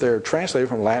manuscript, they're translated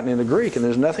from Latin into Greek, and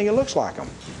there's nothing that looks like them.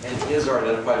 And his are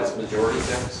identified as majority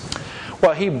text?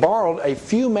 Well, he borrowed a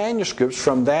few manuscripts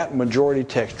from that majority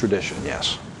text tradition,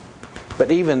 yes. But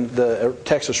even the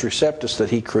Textus Receptus that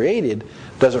he created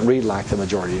doesn't read like the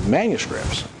majority of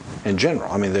manuscripts in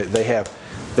general. I mean, they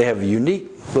have unique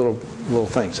little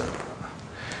things in them.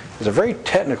 It's a very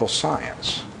technical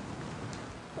science,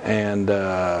 and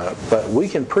but we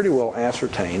can pretty well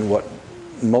ascertain what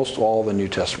most all the New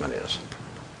Testament is.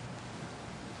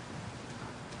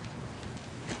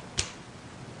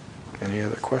 Any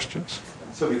other questions?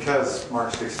 So because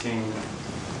Mark 16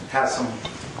 has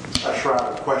a shroud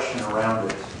of question around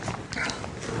it,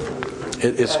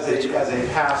 as a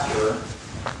pastor,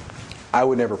 I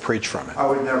would never preach from it. I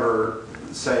would never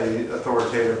say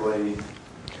authoritatively,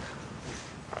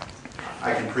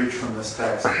 I can preach from this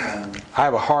text. And I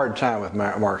have a hard time with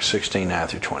Mark 16, 9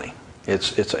 through 20.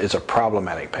 It's a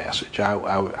problematic passage.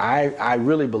 I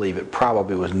really believe it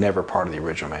probably was never part of the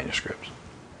original manuscripts.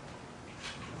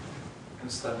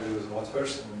 And Stanley was what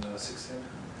verse in 16?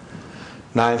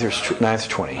 9 through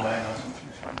 20.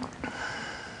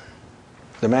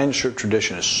 The manuscript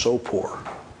tradition is so poor.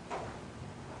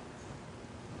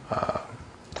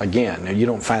 Again, you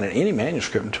don't find it in any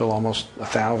manuscript until almost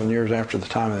 1,000 years after the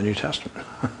time of the New Testament.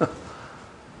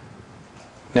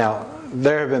 Now,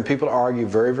 there have been people to argue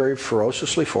very, very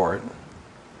ferociously for it,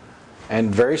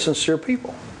 and very sincere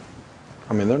people.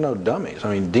 I mean, they're no dummies.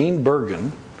 I mean, Dean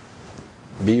Burgon,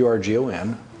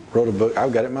 B-U-R-G-O-N, wrote a book,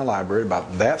 I've got it in my library,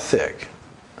 about that thick,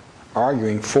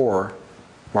 arguing for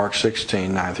Mark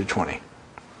 16, 9 through 20.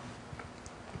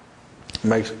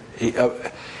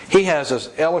 He has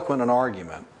as eloquent an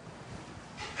argument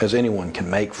as anyone can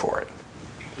make for it.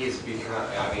 He's become,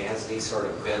 hasn't he sort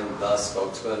of been the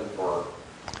spokesman for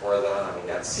that? I mean,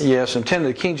 that's... Yes, and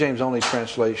the King James only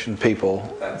translation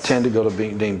people tend to go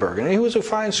to Dean Burgon. And he was a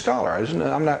fine scholar.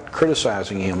 I'm not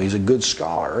criticizing him. He's a good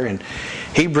scholar, and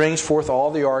he brings forth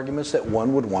all the arguments that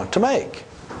one would want to make.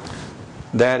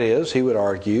 That is, he would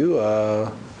argue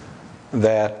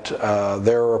that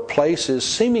there are places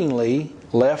seemingly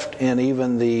left in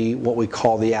even what we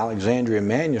call the Alexandrian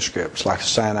manuscripts, like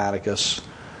Sinaiticus,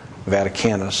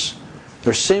 Vaticanus.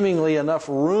 There's seemingly enough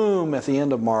room at the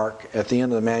end of Mark, at the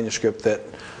end of the manuscript, that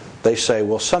they say,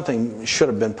 well, something should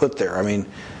have been put there. I mean,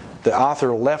 the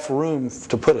author left room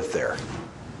to put it there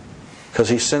because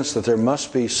he sensed that there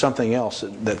must be something else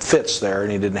that fits there,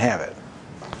 and he didn't have it.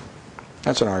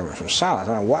 That's an argument from silence.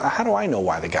 How do I know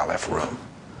why the guy left room?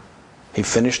 He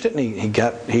finished it, and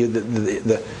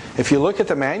if you look at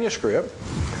the manuscript,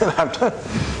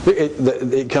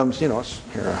 it comes, it's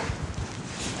here.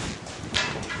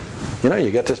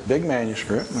 You got this big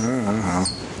manuscript.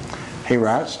 He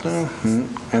writes, and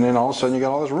then all of a sudden you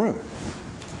got all this room.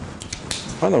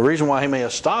 Well, the reason why he may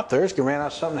have stopped there is because he ran out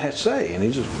of something to say, and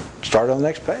he just started on the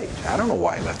next page. I don't know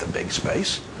why he left the big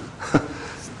space.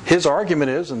 His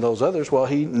argument is, and those others, well,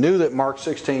 he knew that Mark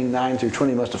 16, 9 through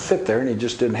 20 must have fit there, and he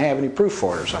just didn't have any proof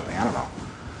for it or something. I don't know.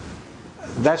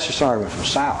 That's just an argument from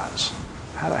silence.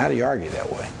 How do you argue that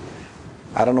way?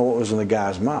 I don't know what was in the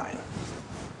guy's mind.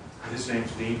 His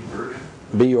name's Dean Burgon?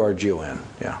 B-U-R-G-O-N,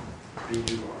 yeah.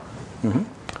 B-U-R.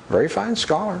 Very fine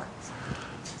scholar.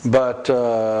 But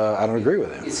I don't agree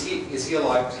with him. Is he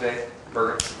alive today,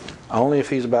 Burgon? Only if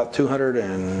he's about 200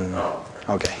 and... Oh.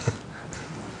 Okay.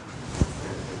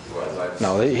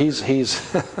 No, he's you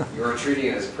were treating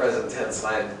it as present tense,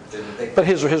 and I didn't think... But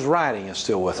his writing is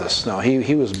still with us. No,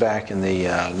 he was back in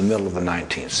the middle of the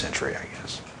 19th century, I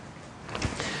guess.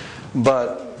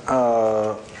 But...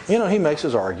 he makes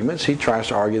his arguments. He tries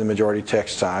to argue the majority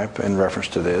text type in reference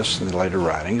to this and the later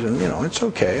writings, and it's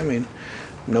okay. I mean,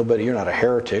 Nobody, you're not a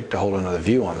heretic to hold another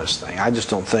view on this thing. I just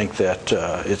don't think that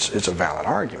it's a valid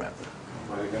argument.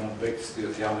 Well, you cannot base the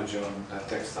theology on that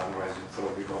text, otherwise you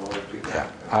probably go all the way to Yeah,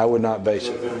 I would not base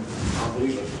it.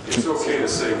 It's okay to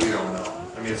say we don't know.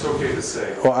 I mean, it's okay to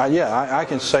say. Well, I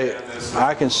can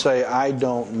say I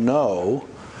don't know,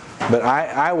 but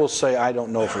I will say I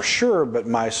don't know for sure. But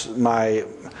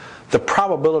the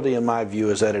probability in my view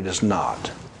is that it is not.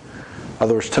 In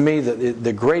other words, to me,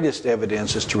 the greatest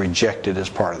evidence is to reject it as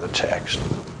part of the text.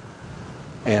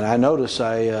 And I notice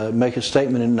I make a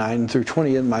statement in 9 through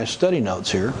 20 in my study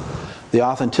notes here. The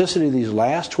authenticity of these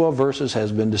last 12 verses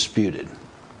has been disputed.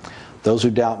 Those who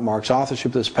doubt Mark's authorship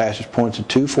of this passage point to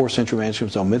 2 4th-century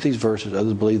manuscripts that omit these verses.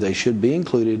 Others believe they should be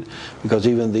included because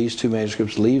even these 2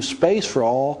 manuscripts leave space for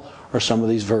all or some of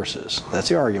these verses. That's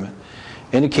the argument.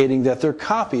 Indicating that their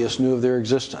copyists knew of their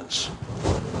existence.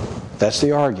 That's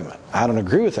the argument. I don't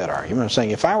agree with that argument. I'm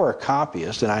saying if I were a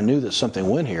copyist and I knew that something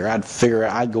went here,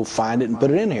 I'd go find it and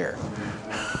put it in here.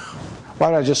 Why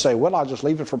don't I just say, well, I'll just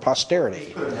leave it for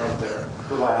posterity? Put a note there,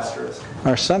 little asterisk.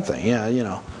 Or something, yeah, you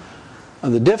know.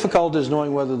 The difficulty is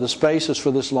knowing whether the space is for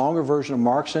this longer version of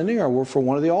Mark's ending or for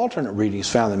one of the alternate readings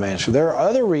found in the manuscript. There are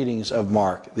other readings of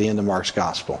Mark, the end of Mark's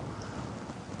Gospel.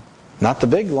 Not the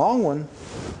big, long one.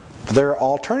 But there are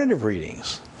alternative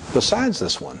readings besides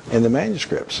this one in the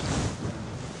manuscripts.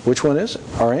 Which one is it?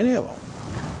 Or any of them?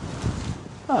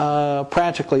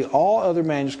 Practically all other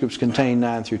manuscripts contain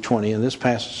 9 through 20, and this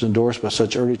passage is endorsed by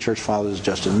such early church fathers as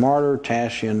Justin Martyr,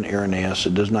 Tatian, Irenaeus.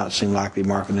 It does not seem likely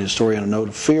Mark and the historian on a note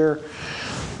of fear.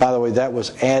 By the way, that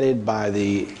was added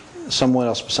by someone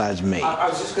else besides me. I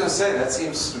was just going to say, that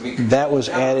seems to be... That was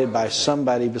added by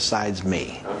somebody besides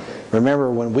me. Okay.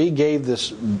 Remember, when we gave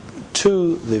this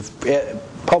to the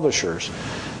publishers,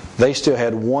 they still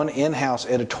had one in-house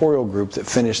editorial group that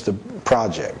finished the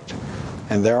project.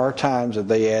 And there are times that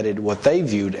they added what they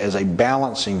viewed as a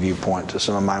balancing viewpoint to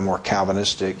some of my more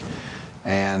Calvinistic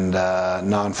and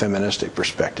non-feministic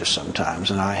perspectives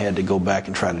sometimes. And I had to go back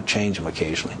and try to change them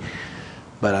occasionally.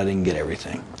 But I didn't get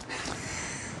everything.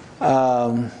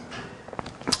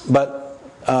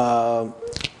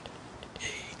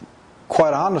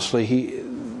 Quite honestly,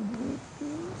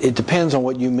 it depends on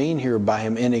what you mean here by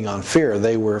him ending on fear.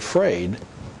 They were afraid.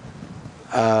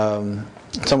 Some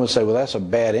would say, well, that's a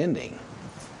bad ending.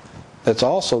 That's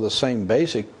also the same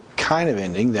basic kind of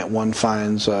ending that one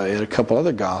finds in a couple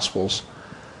other Gospels.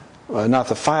 Not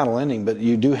the final ending, but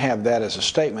you do have that as a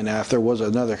statement. Now, if there was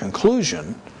another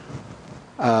conclusion,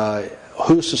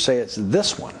 who's to say it's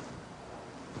this one?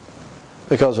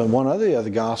 Because in one of the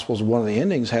other Gospels, one of the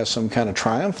endings has some kind of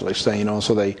triumphal thing, you know.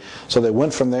 So they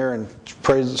went from there and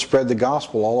spread the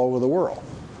gospel all over the world,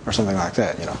 or something like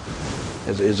that, you know.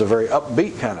 It's a very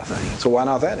upbeat kind of thing. So why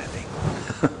not that ending?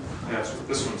 Yeah, so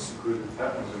this one's included.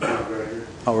 That one's included right here.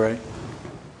 Oh, really?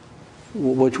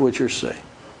 What's yours say?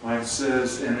 Mine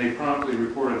says, and they promptly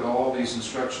reported all these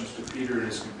instructions to Peter and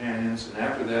his companions, and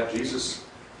after that Jesus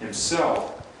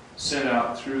himself sent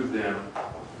out through them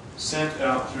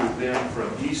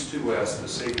from east to west the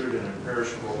sacred and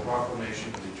imperishable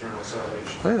proclamation of eternal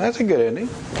salvation. Well, that's a good ending.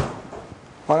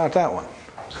 Why not that one?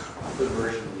 Good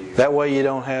version of you. That way you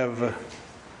don't have...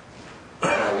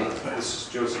 This is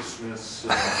Joseph Smith's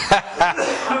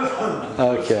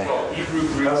Okay. Hebrew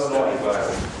Greek Study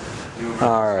Bible.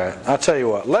 All right. I'll tell you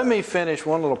what. Let me finish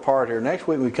one little part here. Next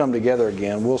week we come together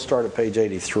again. We'll start at page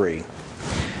 83.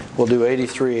 We'll do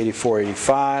 83, 84,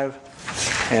 85.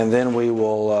 And then we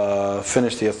will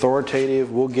finish the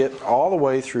authoritative. We'll get all the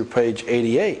way through page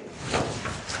 88.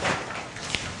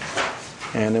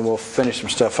 And then we'll finish some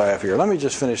stuff I have here. Let me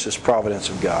just finish this providence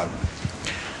of God.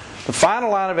 The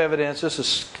final line of evidence, this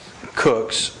is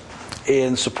Cook's,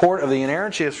 in support of the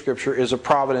inerrancy of Scripture is a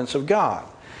providence of God.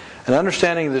 An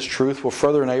understanding of this truth will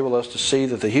further enable us to see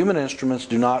that the human instruments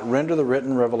do not render the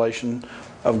written revelation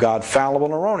of God fallible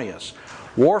and erroneous.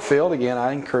 Warfield, again,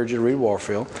 I encourage you to read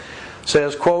Warfield,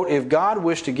 says, quote, if God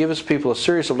wished to give His people a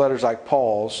series of letters like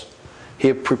Paul's, He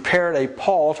had prepared a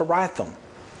Paul to write them.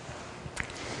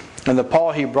 And the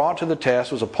Paul He brought to the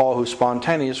test was a Paul who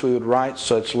spontaneously would write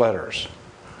such letters.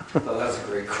 Oh, that's a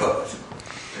great quote.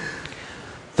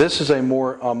 This is a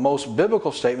most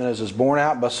biblical statement as is borne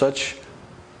out by such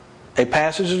a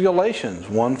passage as Galatians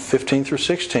 1:15 through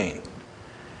 16.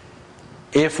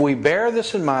 If we bear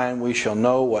this in mind, we shall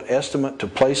know what estimate to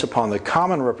place upon the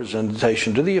common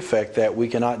representation to the effect that we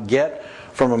cannot get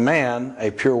from a man a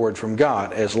pure word from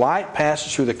God. As light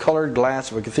passes through the colored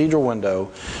glass of a cathedral window,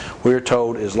 we are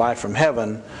told is light from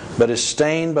heaven, but is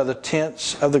stained by the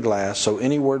tints of the glass, so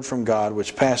any word from God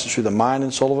which passes through the mind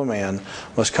and soul of a man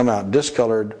must come out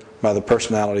discolored by the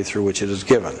personality through which it is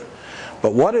given.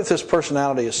 But what if this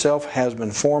personality itself has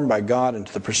been formed by God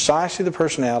into precisely the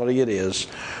personality it is,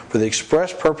 for the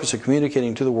express purpose of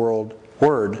communicating to the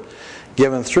Word,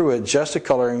 given through it just the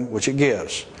coloring which it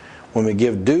gives? When we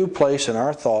give due place in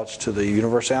our thoughts to the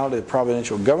universality of the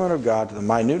providential government of God, to the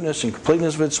minuteness and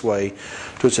completeness of its way,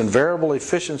 to its invariable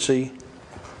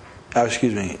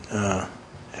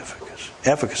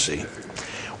efficacy,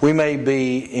 we may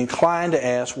be inclined to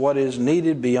ask what is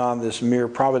needed beyond this mere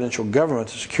providential government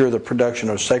to secure the production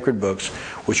of sacred books,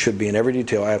 which should be in every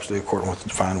detail absolutely according with the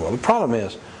divine will. The problem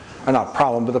is, or not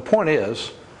problem, but the point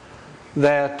is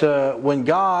that when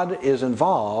God is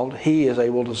involved, He is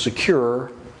able to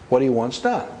secure what He wants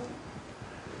done.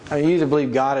 I mean, you either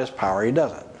believe God has power or He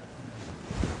doesn't.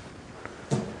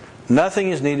 Nothing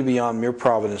is needed beyond mere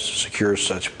providence to secure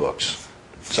such books.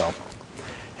 So,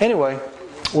 anyway,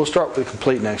 we'll start with the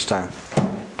complete next time.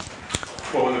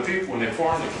 Well, when they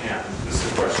formed the canon, this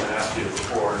is a question I asked you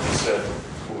before, and you said,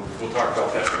 we'll talk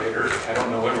about that later. I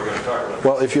don't know when we're going to talk about it.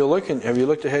 Well, if you're looking, have you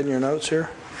looked ahead in your notes here?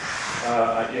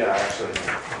 Yeah, actually.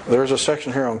 There's a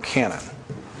section here on canon.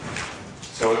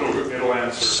 So it'll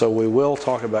answer. So we will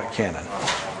talk about canon.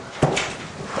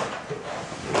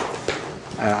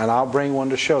 And I'll bring one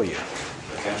to show you.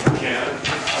 Canon.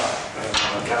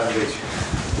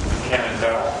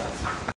 Canon.